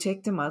 will you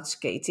take them out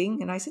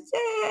skating? And I said,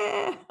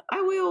 yeah,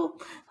 I will.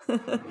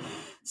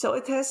 So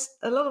it has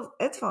a lot of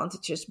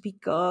advantages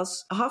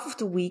because half of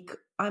the week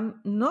I'm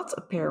not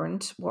a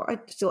parent. Well, I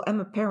still am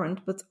a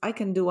parent, but I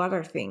can do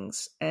other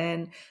things.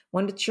 And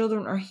when the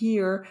children are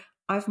here,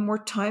 I have more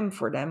time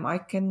for them. I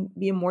can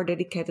be a more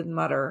dedicated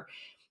mother.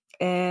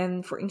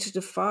 And for instance,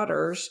 the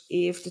fathers,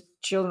 if the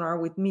children are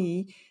with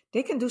me,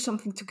 they can do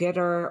something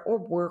together or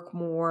work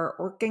more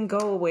or can go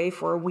away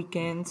for a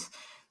weekend.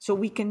 So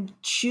we can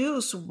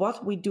choose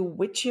what we do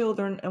with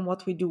children and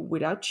what we do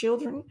without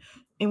children.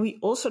 And we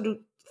also do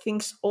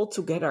things all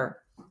together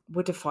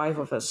with the 5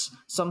 of us.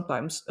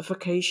 Sometimes a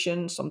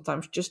vacation,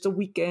 sometimes just a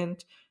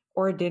weekend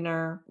or a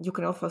dinner. You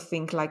can also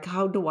think like,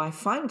 how do I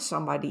find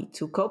somebody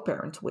to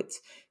co-parent with?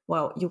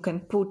 Well, you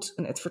can put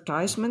an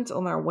advertisement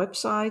on our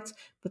website,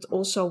 but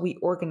also we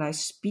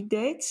organize speed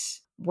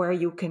dates where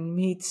you can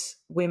meet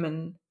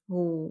women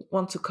who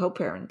want to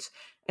co-parent.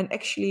 And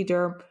actually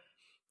there are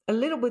a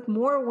little bit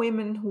more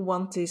women who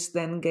want this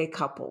than gay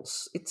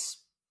couples. It's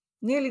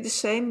nearly the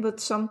same,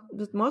 but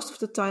most of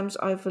the times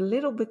I have a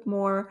little bit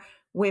more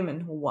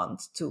women who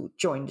want to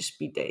join the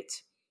speed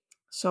date.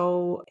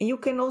 So you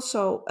can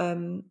also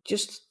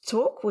just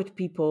talk with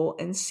people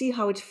and see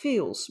how it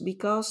feels,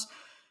 because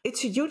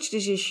it's a huge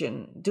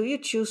decision. Do you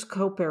choose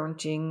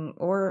co-parenting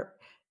or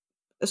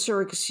a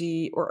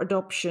surrogacy or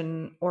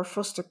adoption or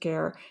foster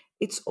care?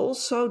 It's all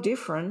so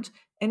different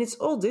and it's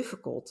all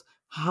difficult.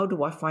 How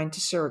do I find a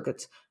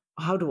surrogate?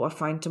 How do I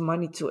find the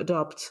money to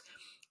adopt?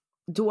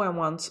 Do I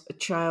want a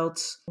child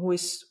who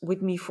is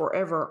with me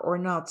forever or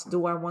not?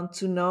 Do I want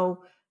to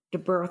know the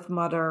birth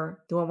mother?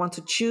 Do I want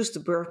to choose the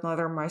birth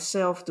mother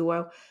myself? Do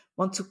I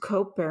want to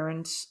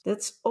co-parent?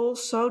 That's all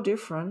so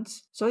different.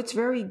 So it's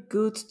very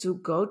good to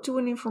go to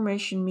an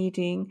information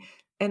meeting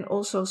and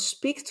also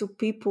speak to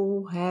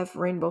people who have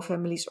rainbow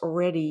families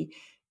already.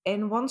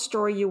 And one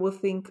story you will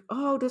think,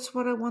 oh, that's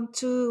what I want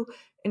too.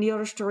 And the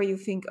other story you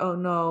think, oh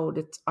no,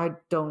 that I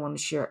don't want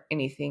to share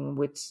anything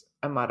with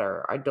a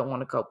mother. I don't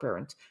want to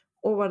co-parent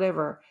or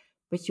whatever.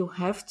 But you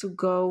have to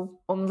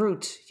go en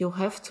route. You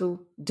have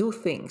to do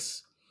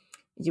things.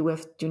 You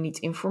need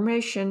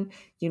information.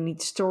 You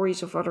need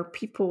stories of other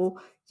people.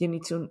 You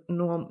need to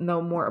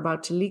know more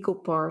about the legal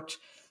part,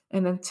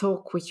 and then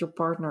talk with your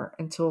partner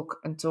and talk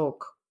and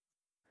talk.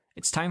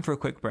 It's time for a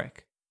quick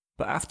break,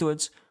 but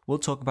afterwards we'll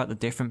talk about the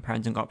different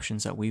parenting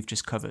options that we've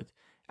just covered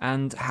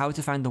and how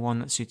to find the one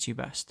that suits you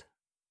best.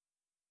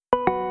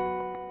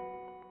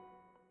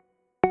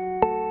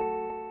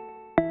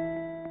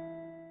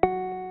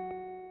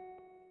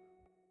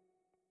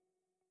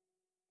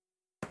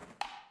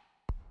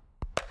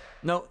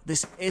 No,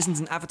 this isn't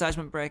an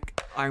advertisement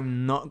break.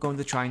 I'm not going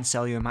to try and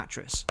sell you a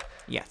mattress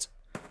yet,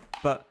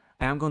 but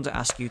I am going to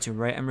ask you to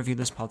rate and review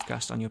this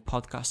podcast on your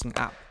podcasting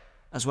app,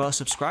 as well as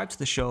subscribe to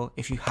the show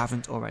if you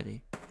haven't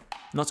already.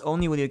 Not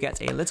only will you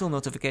get a little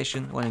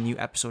notification when a new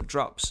episode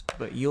drops,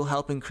 but you'll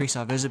help increase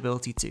our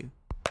visibility too.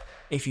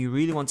 If you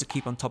really want to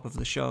keep on top of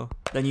the show,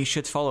 then you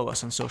should follow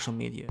us on social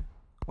media.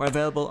 We're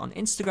available on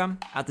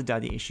Instagram at the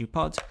Daddy Issue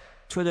Pod,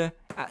 Twitter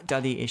at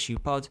Daddy Issue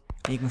Pod,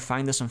 and you can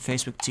find us on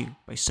Facebook too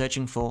by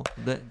searching for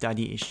The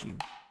Daddy Issue.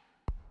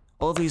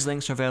 All of these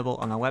links are available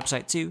on our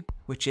website too,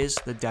 which is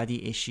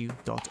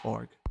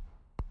thedaddyissue.org.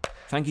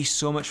 Thank you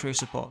so much for your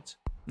support.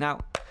 Now,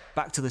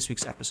 back to this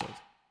week's episode.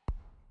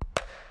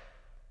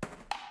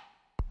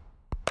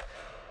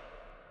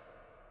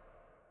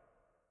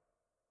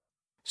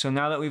 So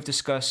now that we've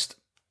discussed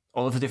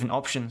all of the different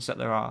options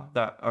that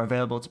are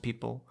available to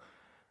people,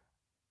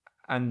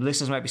 and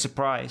listeners might be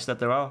surprised that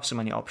there are so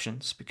many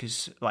options,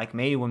 because like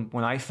me,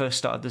 when I first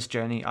started this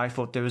journey, I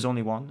thought there was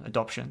only one,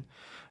 adoption.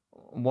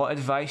 What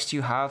advice do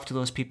you have to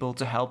those people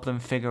to help them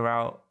figure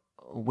out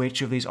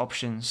which of these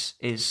options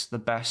is the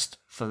best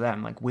for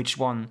them? Like, which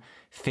one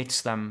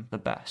fits them the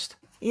best?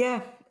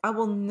 Yeah, I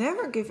will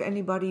never give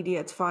anybody the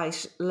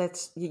advice,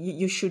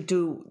 you should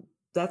do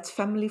that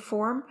family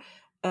form.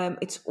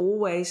 It's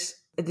always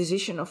a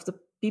decision of the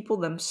people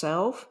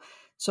themselves.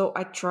 So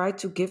I try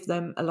to give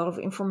them a lot of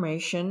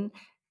information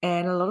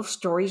and a lot of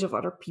stories of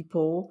other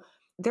people.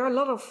 There are a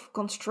lot of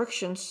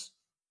constructions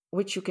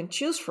which you can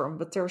choose from,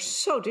 but they're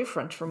so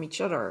different from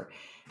each other.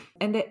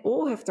 And they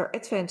all have their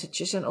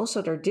advantages and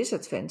also their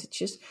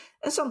disadvantages.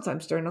 And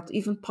sometimes they're not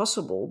even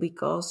possible,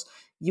 because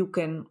you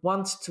can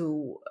want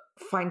to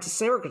find a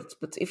surrogate,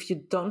 but if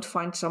you don't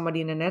find somebody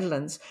in the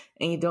Netherlands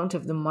and you don't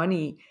have the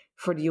money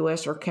for the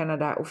US or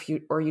Canada,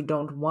 or you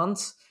don't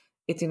want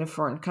it in a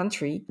foreign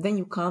country, then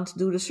you can't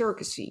do the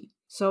surrogacy.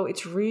 So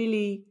it's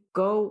really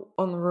go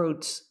en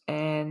route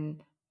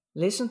and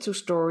listen to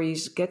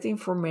stories, get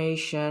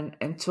information,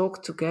 and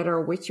talk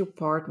together with your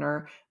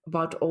partner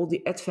about all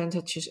the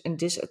advantages and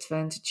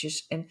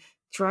disadvantages, and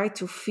try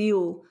to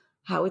feel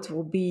how it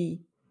will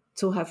be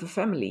to have a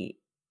family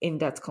in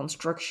that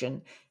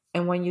construction.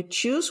 And when you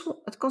choose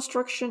a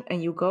construction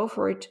and you go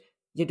for it,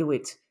 you do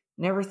it.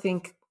 Never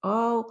think,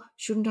 oh,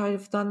 shouldn't I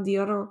have done the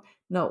other?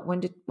 No,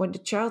 when the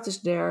child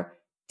is there,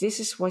 this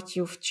is what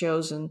you've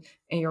chosen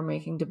and you're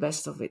making the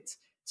best of it.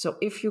 So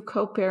if you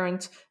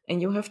co-parent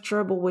and you have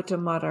trouble with the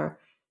mother,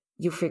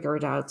 you figure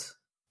it out.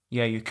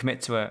 Yeah, you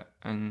commit to it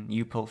and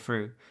you pull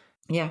through.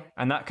 Yeah.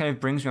 And that kind of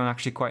brings me on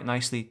actually quite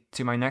nicely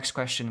to my next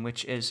question,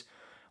 which is,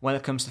 when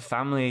it comes to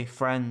family,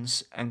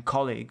 friends, and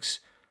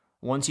colleagues,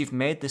 once you've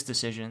made this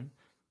decision,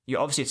 you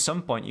obviously at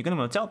some point you're going to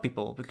want to tell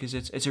people, because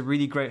it's a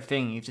really great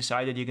thing. You've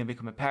decided you're going to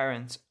become a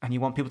parent and you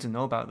want people to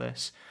know about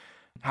this.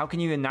 How can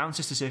you announce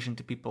this decision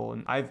to people?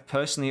 And I've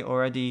personally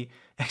already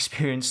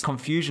experienced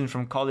confusion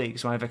from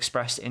colleagues when I've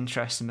expressed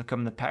interest in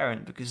becoming a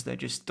parent, because they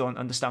just don't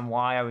understand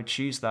why I would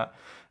choose that.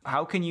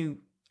 How can you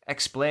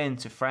explain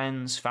to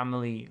friends,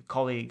 family,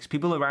 colleagues,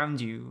 people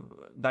around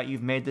you that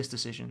you've made this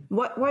decision?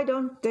 Why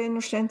don't they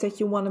understand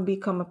that you want to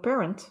become a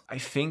parent? I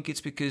think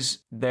it's because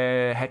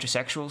they're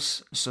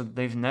heterosexuals, so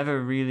they've never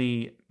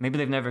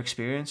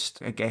experienced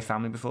a gay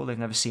family before, they've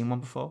never seen one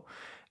before.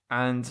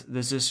 And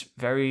there's this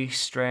very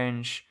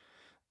strange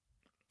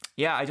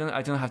Yeah, I don't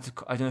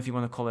know if you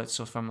want to call it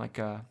sort of from like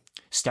a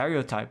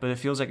stereotype, but it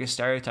feels like a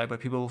stereotype where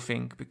people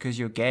think because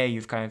you're gay,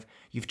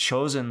 you've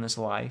chosen this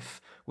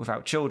life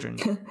without children.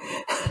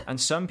 And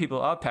some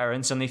people are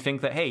parents and they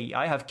think that, hey,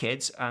 I have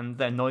kids and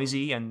they're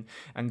noisy and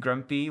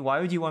grumpy. Why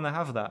would you want to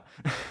have that?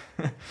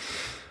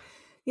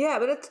 Yeah,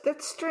 but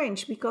that's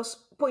strange because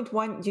point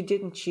one, you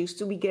didn't choose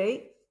to be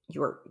gay.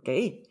 You're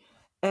gay.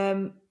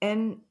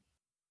 And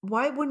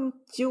why wouldn't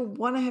you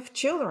want to have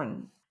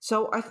children?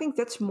 So I think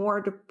that's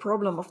more the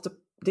problem of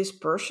this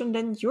person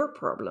than your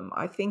problem.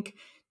 I think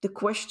the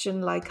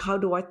question like, how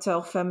do I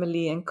tell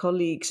family and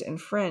colleagues and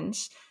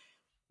friends?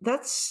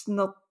 That's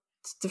not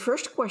the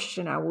first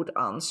question I would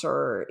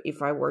answer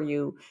if I were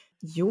you.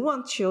 You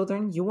want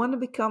children, you want to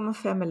become a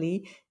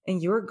family,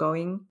 and you're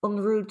going en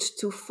route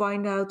to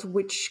find out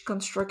which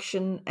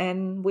construction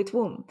and with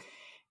whom.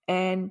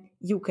 And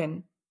you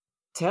can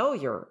tell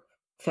your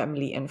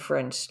family and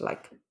friends,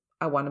 like,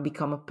 I want to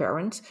become a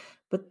parent,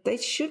 but they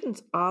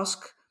shouldn't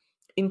ask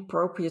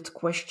inappropriate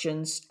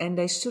questions and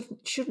they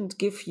shouldn't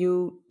give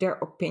you their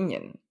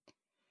opinion.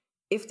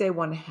 If they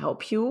want to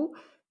help you,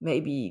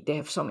 maybe they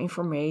have some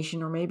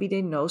information, or maybe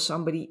they know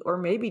somebody, or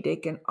maybe they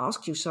can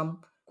ask you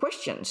some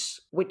questions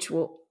which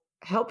will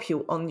help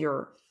you on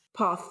your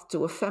path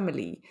to a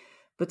family.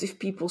 But if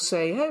people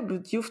say, hey,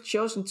 but you've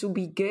chosen to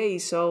be gay,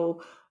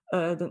 so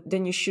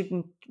then you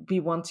shouldn't be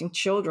wanting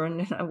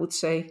children, and I would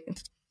say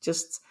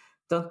just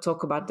don't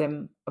talk about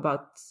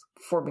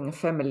forming a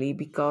family,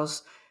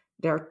 because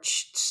there are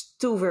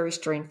two very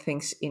strange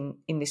things in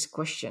this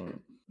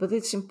question. But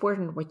it's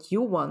important what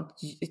you want.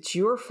 It's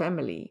your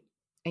family,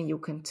 and you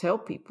can tell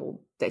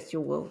people that you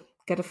will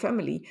get a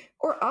family,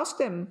 or ask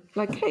them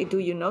like, hey, do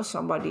you know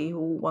somebody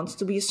who wants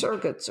to be a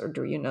surrogate, or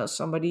do you know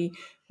somebody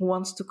who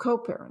wants to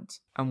co-parent?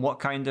 And what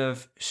kind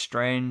of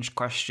strange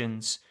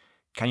questions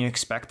can you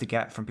expect to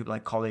get from people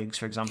like colleagues,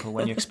 for example,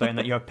 when you explain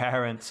that you're a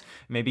parent?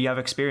 Maybe you have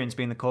experience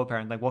being the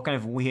co-parent. Like, what kind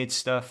of weird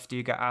stuff do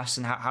you get asked,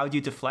 and how do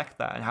you deflect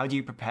that, and how do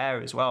you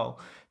prepare as well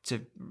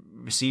to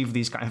receive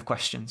these kind of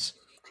questions?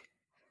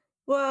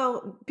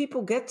 Well,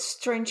 people get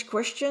strange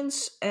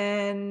questions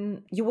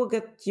and you will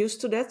get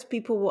used to that.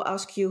 People will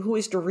ask you, who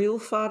is the real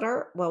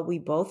father? Well, we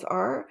both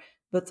are,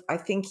 but I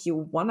think you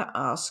want to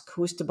ask,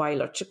 who is the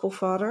biological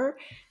father?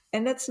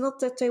 And that's not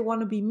that they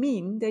want to be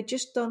mean. They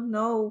just don't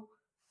know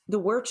the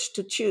words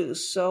to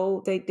choose.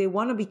 So they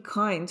want to be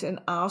kind and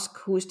ask,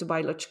 who is the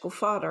biological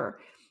father?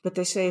 But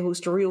they say,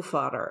 who's the real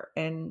father?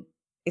 And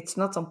it's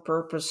not on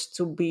purpose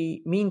to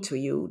be mean to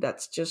you.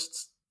 That's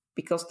just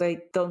because they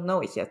don't know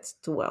it yet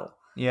too well.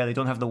 Yeah, they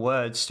don't have the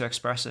words to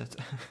express it.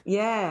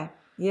 Yeah.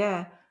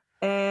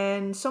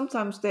 And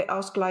sometimes they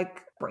ask,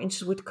 like, for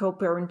instance, with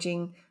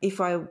co-parenting,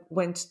 if I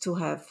went to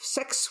have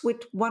sex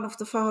with one of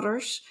the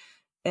fathers,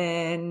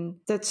 and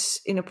that's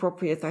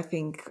inappropriate. I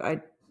think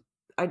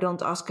I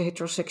don't ask a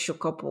heterosexual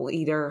couple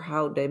either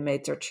how they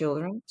made their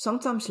children.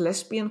 Sometimes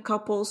lesbian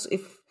couples,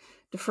 if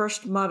the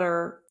first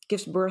mother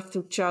gives birth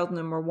to child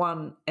number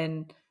one,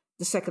 and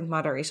the second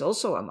mother is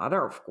also a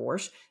mother, of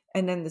course,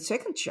 and then the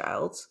second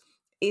child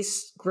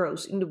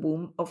grows in the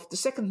womb of the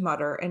second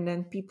mother, and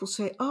then people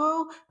say,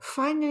 oh,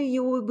 finally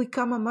you will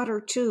become a mother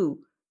too.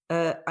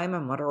 I'm a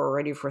mother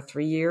already for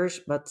 3 years,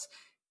 but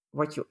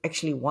what you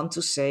actually want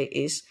to say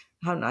is,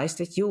 how nice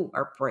that you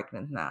are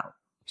pregnant now.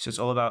 So it's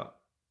all about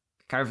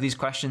kind of these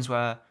questions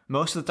where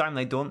most of the time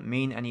they don't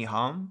mean any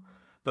harm,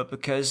 but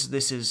because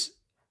this is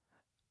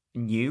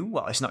new,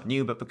 well, it's not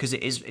new, but because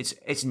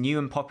it's new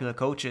in popular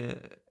culture,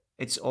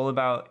 it's all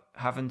about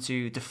having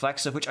to deflect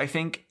stuff, which I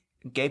think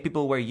gay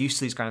people, we're used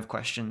to these kind of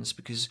questions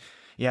because,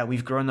 yeah,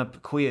 we've grown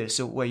up queer,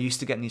 so we're used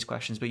to getting these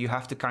questions, but you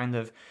have to kind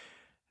of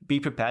be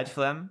prepared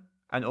for them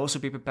and also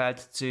be prepared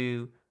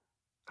to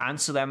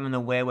answer them in a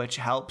way which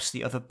helps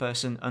the other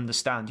person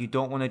understand. You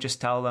don't want to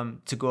just tell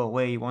them to go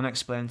away. You want to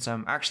explain to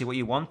them, actually, what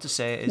you want to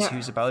say is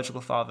who's the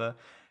biological father,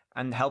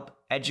 and help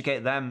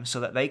educate them so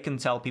that they can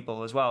tell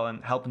people as well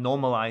and help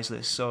normalize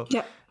this. So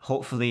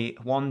hopefully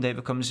one day it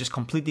becomes just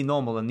completely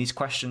normal and these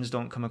questions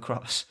don't come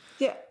across.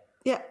 Yeah.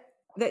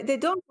 They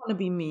don't want to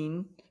be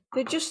mean.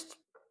 They just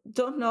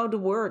don't know the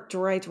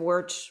right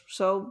words.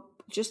 So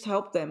just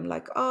help them.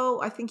 Like, oh,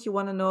 I think you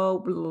want to know.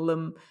 Blah, blah,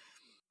 blah.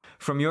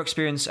 From your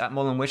experience at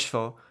Molen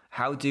Wishful,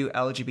 how do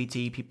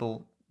LGBT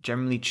people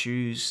generally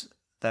choose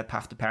their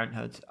path to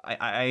parenthood?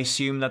 I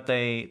assume that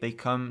they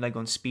go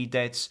on speed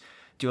dates.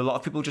 Do a lot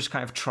of people just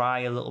kind of try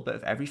a little bit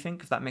of everything,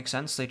 if that makes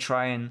sense? They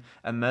try and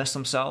immerse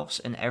themselves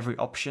in every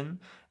option,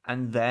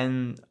 and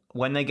then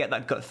when they get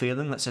that gut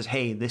feeling that says,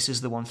 hey, this is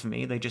the one for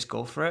me, they just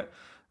go for it.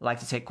 Like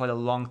to take quite a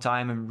long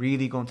time and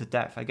really go into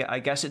depth. I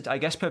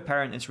guess per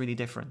parent it's really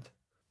different.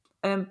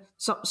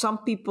 Some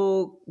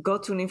people go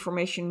to an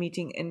information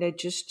meeting and they're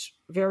just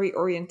very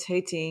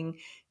orientating.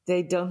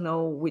 They don't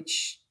know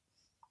which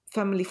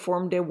family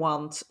form they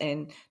want,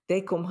 and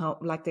they come home,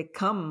 like they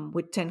come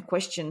with 10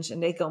 questions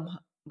and they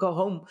go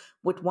home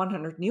with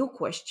 100 new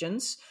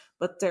questions,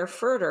 but they're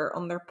further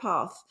on their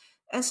path.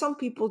 And some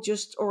people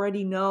just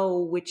already know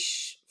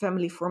which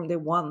family form they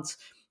want,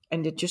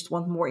 and they just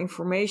want more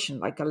information,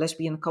 like a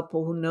lesbian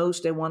couple who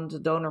knows they want a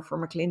donor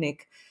from a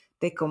clinic.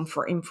 They come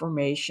for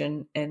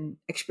information and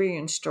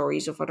experience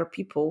stories of other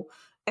people,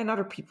 and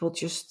other people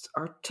just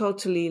are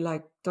totally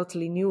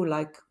new,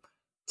 like,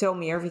 tell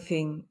me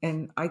everything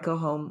and I go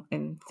home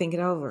and think it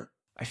over.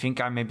 I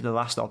think I'm maybe the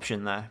last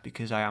option there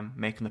because I am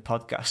making the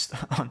podcast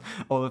on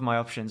all of my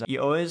options. You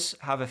always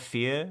have a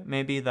fear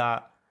maybe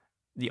that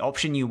the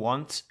option you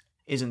want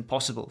isn't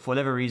possible for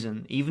whatever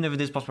reason. Even if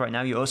it is possible right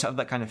now, you also have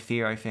that kind of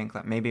fear, I think,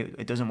 that maybe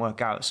it doesn't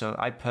work out. So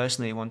I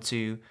personally want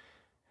to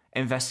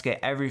investigate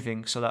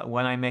everything so that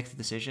when I make the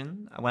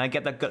decision, when I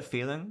get that gut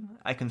feeling,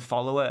 I can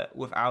follow it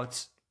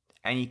without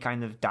any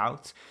kind of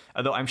doubt.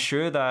 Although I'm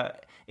sure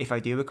that if I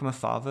do become a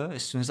father,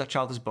 as soon as that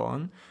child is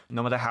born,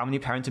 no matter how many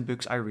parenting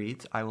books I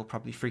read, I will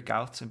probably freak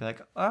out and be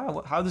like,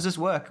 oh, how does this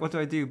work? What do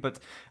I do? But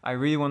I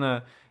really want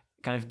to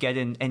kind of get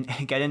in and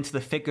get into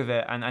the thick of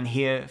it and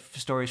hear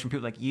stories from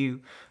people like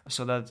you,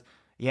 so that,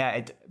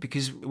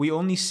 because we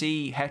only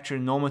see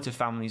heteronormative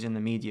families in the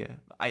media.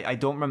 I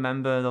don't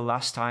remember the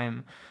last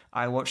time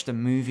I watched a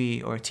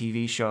movie or a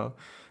TV show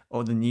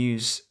or the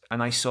news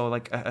and I saw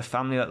like a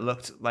family that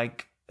looked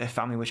like a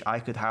family which I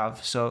could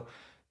have. So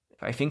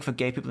I think for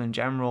gay people in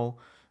general,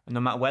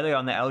 no matter whether you're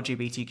on the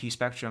LGBTQ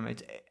spectrum,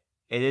 it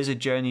is a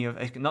journey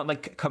of not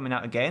like coming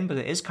out again, but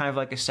it is kind of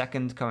like a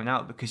second coming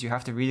out, because you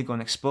have to really go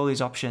and explore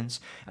these options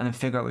and then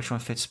figure out which one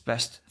fits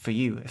best for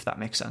you, if that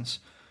makes sense.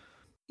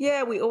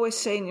 Yeah, we always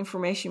say in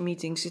information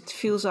meetings, it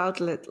feels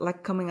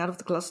like coming out of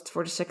the closet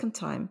for the second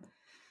time.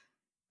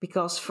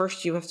 Because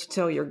first you have to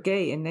tell you're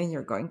gay, and then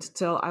you're going to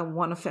tell I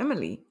want a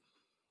family.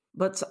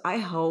 But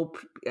I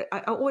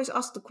always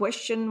ask the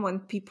question when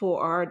people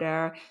are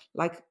there,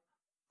 like,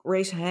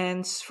 raise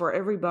hands for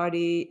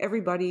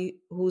everybody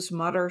whose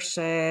mother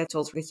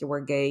told that you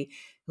were gay,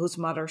 whose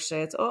mother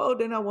said, oh,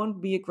 then I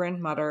won't be a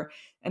grandmother.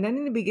 And then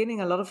in the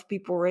beginning, a lot of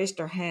people raised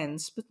their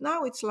hands. But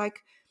now it's like,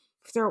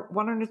 if there are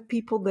 100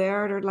 people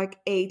there are like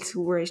 8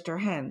 who raised their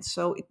hands.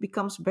 So it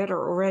becomes better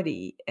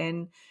already.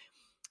 And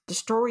the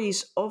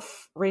stories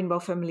of rainbow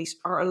families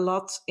are a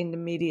lot in the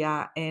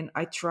media, and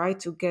I try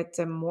to get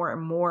them more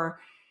and more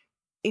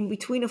in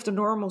between of the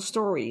normal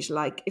stories.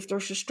 Like if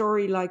there's a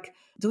story like,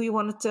 do you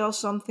want to tell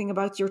something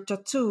about your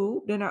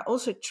tattoo? Then I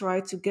also try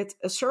to get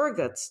a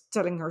surrogate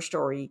telling her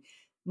story,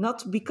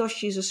 not because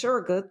she's a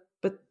surrogate,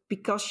 but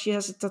because she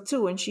has a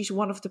tattoo and she's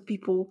one of the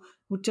people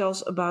who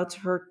tells about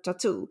her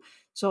tattoo.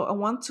 So I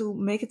want to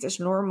make it as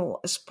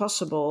normal as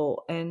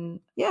possible.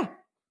 And yeah,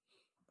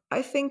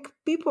 I think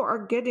people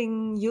are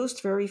getting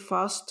used very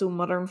fast to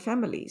modern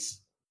families.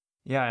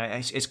 Yeah,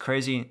 it's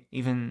crazy.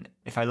 Even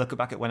if I look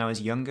back at when I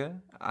was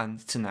younger and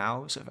to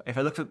now, so if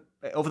I look at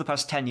over the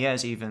past 10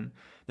 years even,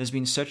 there's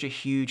been such a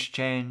huge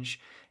change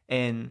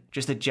in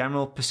just the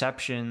general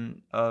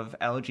perception of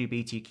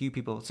LGBTQ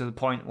people, to the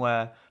point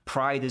where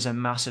Pride is a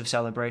massive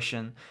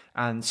celebration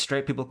and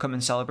straight people come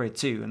and celebrate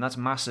too, and that's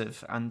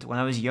massive. And when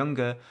I was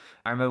younger,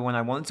 I remember when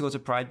I wanted to go to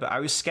Pride, but I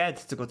was scared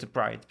to go to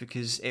Pride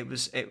because it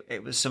was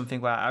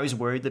something where I was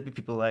worried there'd be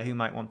people there who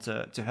might want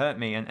to hurt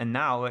me. And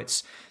now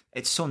it's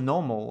so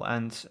normal.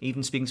 And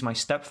even speaking to my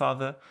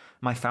stepfather,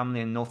 my family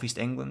in Northeast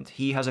England,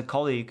 he has a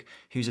colleague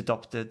who's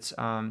adopted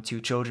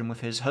 2 children with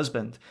his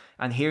husband.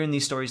 And hearing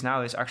these stories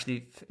now is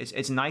actually,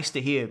 it's nice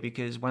to hear,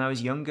 because when I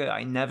was younger,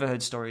 I never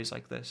heard stories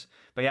like this.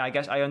 But yeah, I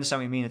guess I understand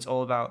what you mean. It's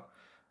all about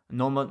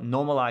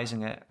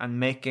normalizing it and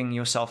making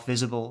yourself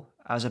visible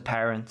as a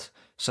parent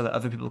so that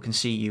other people can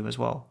see you as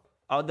well.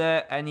 Are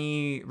there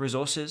any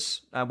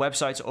resources,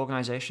 websites, or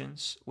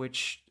organizations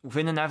which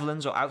within the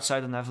Netherlands or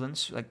outside the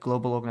Netherlands, like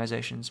global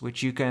organizations,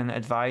 which you can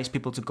advise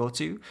people to go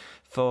to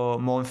for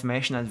more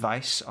information and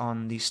advice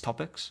on these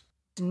topics?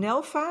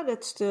 NELFA,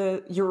 that's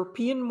the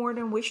European More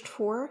Than Wished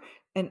For.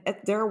 And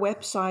at their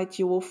website,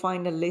 you will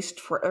find a list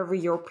for every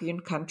European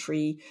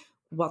country.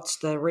 What's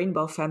the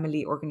Rainbow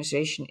Family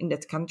organization in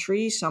that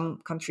country?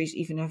 Some countries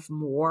even have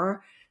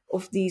more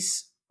of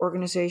these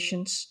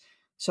organizations.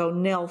 So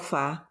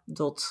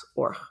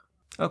nelfa.org.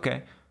 Okay.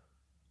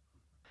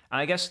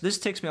 And I guess this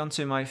takes me on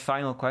to my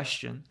final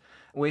question,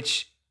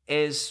 which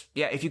is,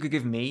 if you could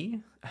give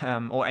me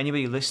or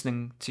anybody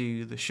listening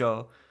to the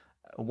show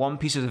one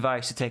piece of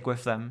advice to take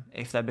with them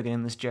if they're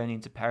beginning this journey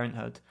into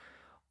parenthood,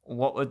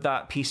 what would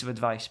that piece of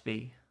advice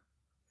be?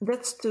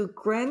 That's to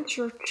grant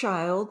your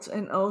child,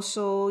 and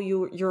also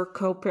your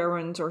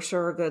co-parent or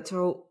surrogate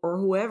or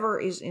whoever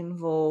is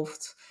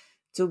involved,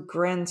 to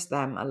grant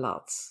them a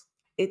lot.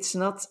 It's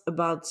not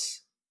about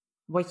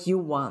what you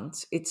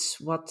want. It's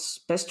what's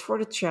best for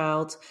the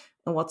child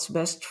and what's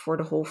best for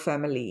the whole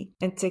family.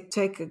 And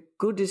take a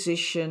good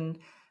decision.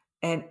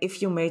 And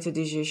if you made a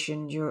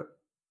decision, you're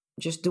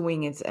just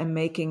doing it and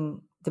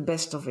making the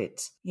best of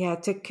it. Yeah,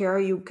 take care.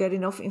 You get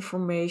enough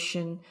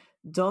information.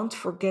 Don't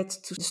forget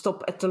to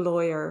stop at the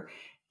lawyer.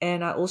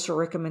 And I also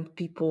recommend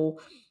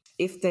people,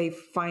 if they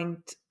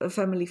find a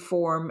family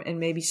form and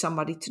maybe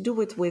somebody to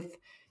do it with,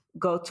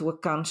 go to a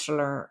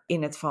counselor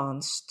in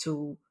advance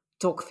to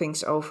talk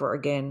things over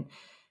again.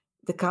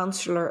 The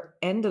counselor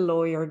and the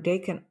lawyer, they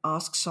can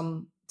ask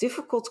some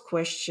difficult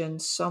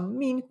questions, some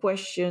mean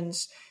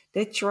questions,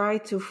 they try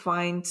to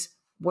find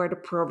where the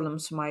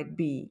problems might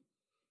be.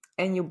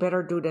 And you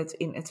better do that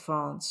in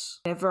advance.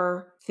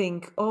 Never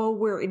think, oh,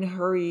 we're in a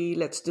hurry,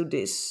 let's do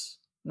this.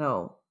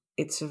 No,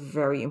 it's a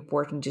very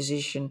important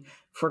decision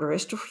for the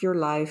rest of your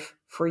life,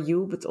 for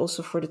you, but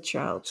also for the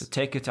child. So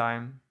take your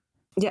time.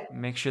 Yeah.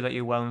 Make sure that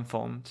you're well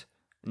informed.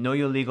 Know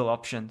your legal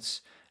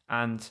options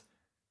and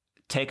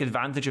take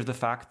advantage of the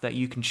fact that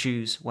you can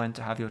choose when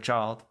to have your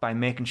child by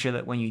making sure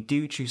that when you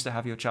do choose to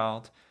have your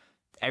child,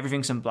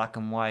 everything's in black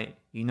and white.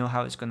 You know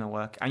how it's going to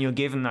work, and you're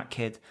giving that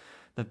kid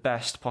the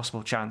best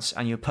possible chance,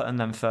 and you're putting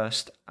them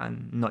first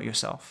and not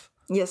yourself.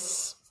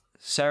 Yes.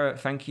 Sarah,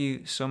 thank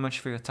you so much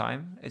for your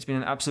time. It's been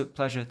an absolute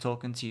pleasure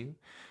talking to you.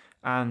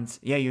 And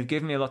yeah, you've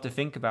given me a lot to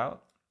think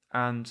about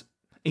and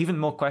even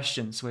more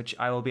questions, which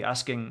I will be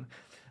asking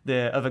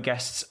the other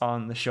guests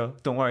on the show.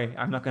 Don't worry,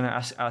 I'm not going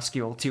to ask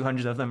you all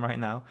 200 of them right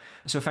now.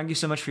 So thank you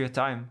so much for your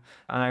time.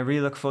 And I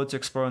really look forward to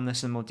exploring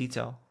this in more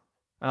detail.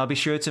 And I'll be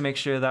sure to make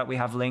sure that we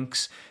have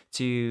links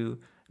to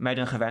Meer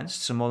Dan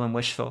Gewenst, so More Than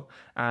Wishful,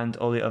 and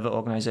all the other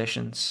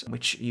organizations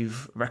which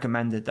you've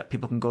recommended that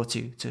people can go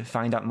to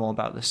find out more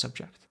about this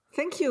subject.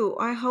 Thank you.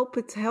 I hope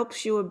it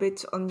helps you a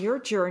bit on your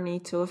journey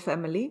to a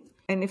family.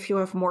 And if you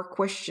have more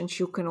questions,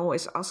 you can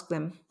always ask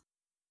them.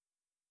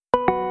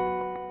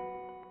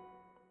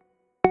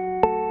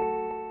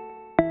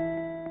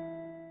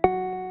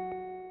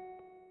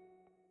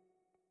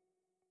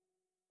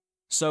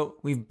 So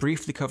we've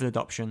briefly covered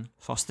adoption,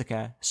 foster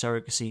care,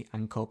 surrogacy,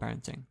 and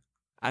co-parenting.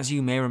 As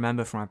you may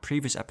remember from our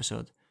previous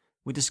episode,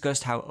 we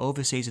discussed how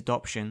overseas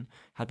adoption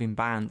had been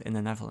banned in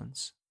the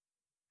Netherlands.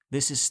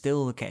 This is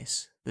still the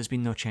case. There's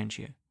been no change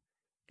here.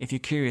 If you're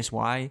curious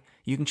why,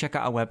 you can check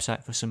out our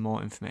website for some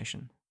more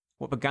information.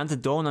 What began to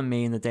dawn on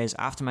me in the days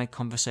after my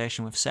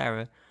conversation with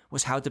Sarah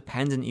was how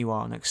dependent you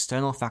are on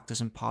external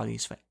factors and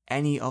parties for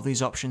any of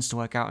these options to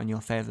work out in your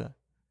favour.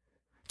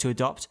 To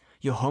adopt,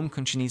 your home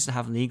country needs to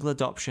have legal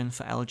adoption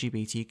for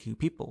LGBTQ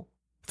people.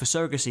 For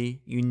surrogacy,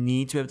 you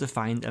need to be able to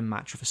find a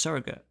match with a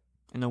surrogate,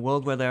 in a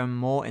world where there are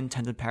more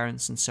intended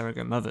parents than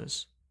surrogate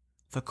mothers.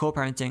 For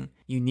co-parenting,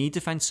 you need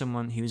to find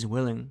someone who is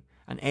willing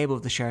and able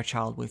to share a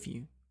child with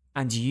you.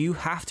 And you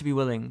have to be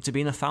willing to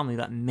be in a family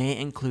that may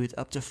include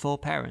up to 4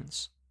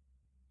 parents.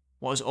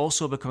 What is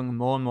also becoming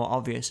more and more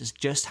obvious is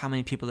just how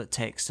many people it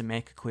takes to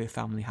make a queer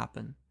family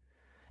happen.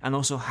 And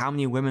also how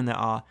many women there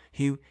are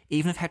who,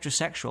 even if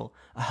heterosexual,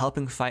 are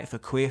helping fight for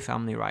queer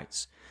family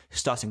rights,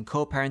 starting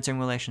co-parenting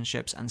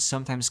relationships and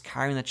sometimes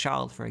carrying a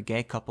child for a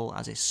gay couple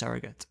as a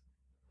surrogate.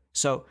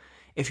 So,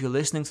 if you're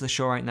listening to the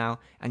show right now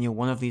and you're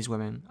one of these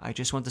women, I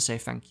just want to say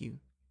thank you.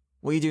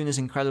 What you're doing is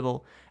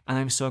incredible, and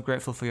I'm so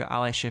grateful for your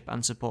allyship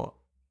and support.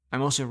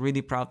 I'm also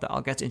really proud that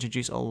I'll get to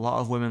introduce a lot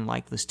of women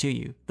like this to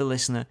you, the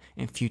listener,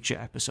 in future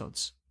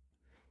episodes.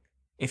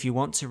 If you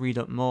want to read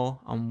up more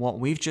on what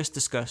we've just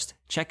discussed,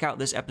 check out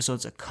this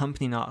episode's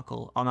accompanying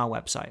article on our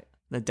website,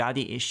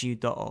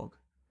 thedaddyissue.org.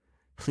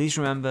 Please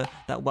remember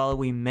that while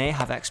we may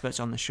have experts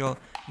on the show,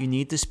 you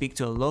need to speak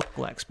to a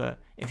local expert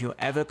if you're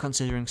ever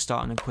considering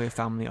starting a queer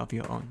family of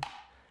your own.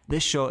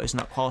 This show is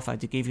not qualified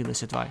to give you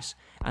this advice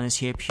and is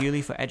here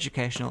purely for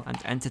educational and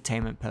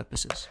entertainment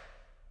purposes.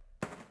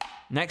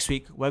 Next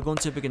week, we're going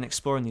to begin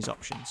exploring these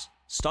options,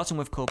 starting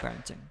with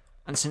co-parenting.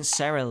 And since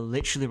Sarah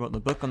literally wrote the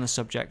book on the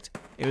subject,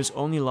 it was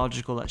only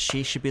logical that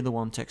she should be the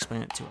one to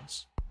explain it to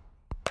us.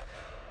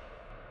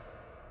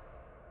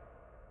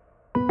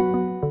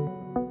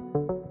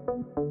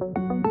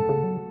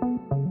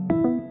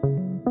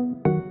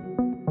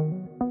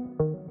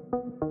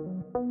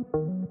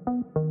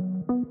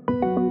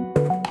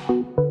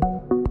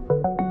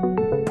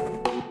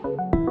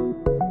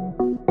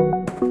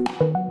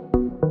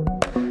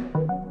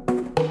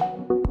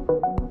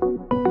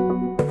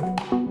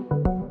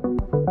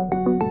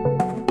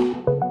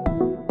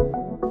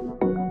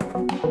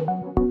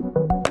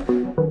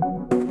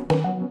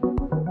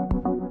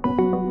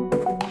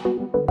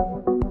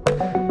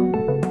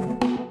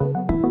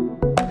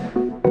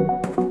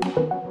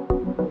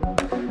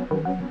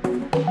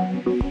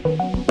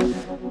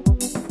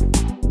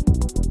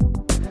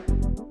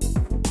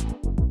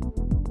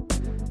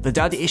 The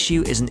Daddy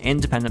Issue is an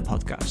independent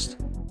podcast,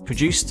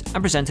 produced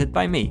and presented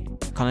by me,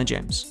 Connor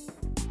James.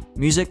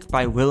 Music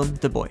by Willem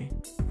de Boy.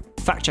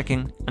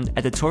 Fact-checking and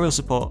editorial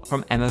support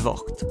from Emma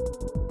Vogt.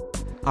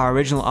 Our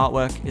original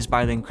artwork is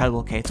by the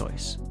incredible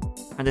K-Toys.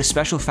 And a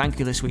special thank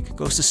you this week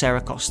goes to Sara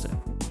Coster,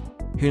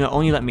 who not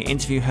only let me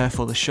interview her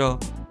for the show,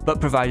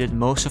 but provided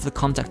most of the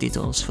contact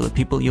details for the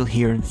people you'll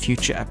hear in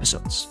future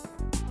episodes.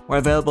 We're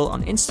available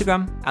on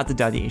Instagram at the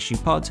Daddy Issue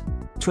Pod,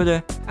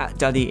 Twitter at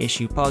Daddy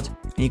Issue Pod,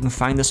 and you can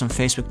find us on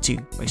Facebook too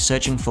by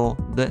searching for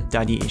The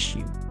Daddy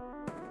Issue.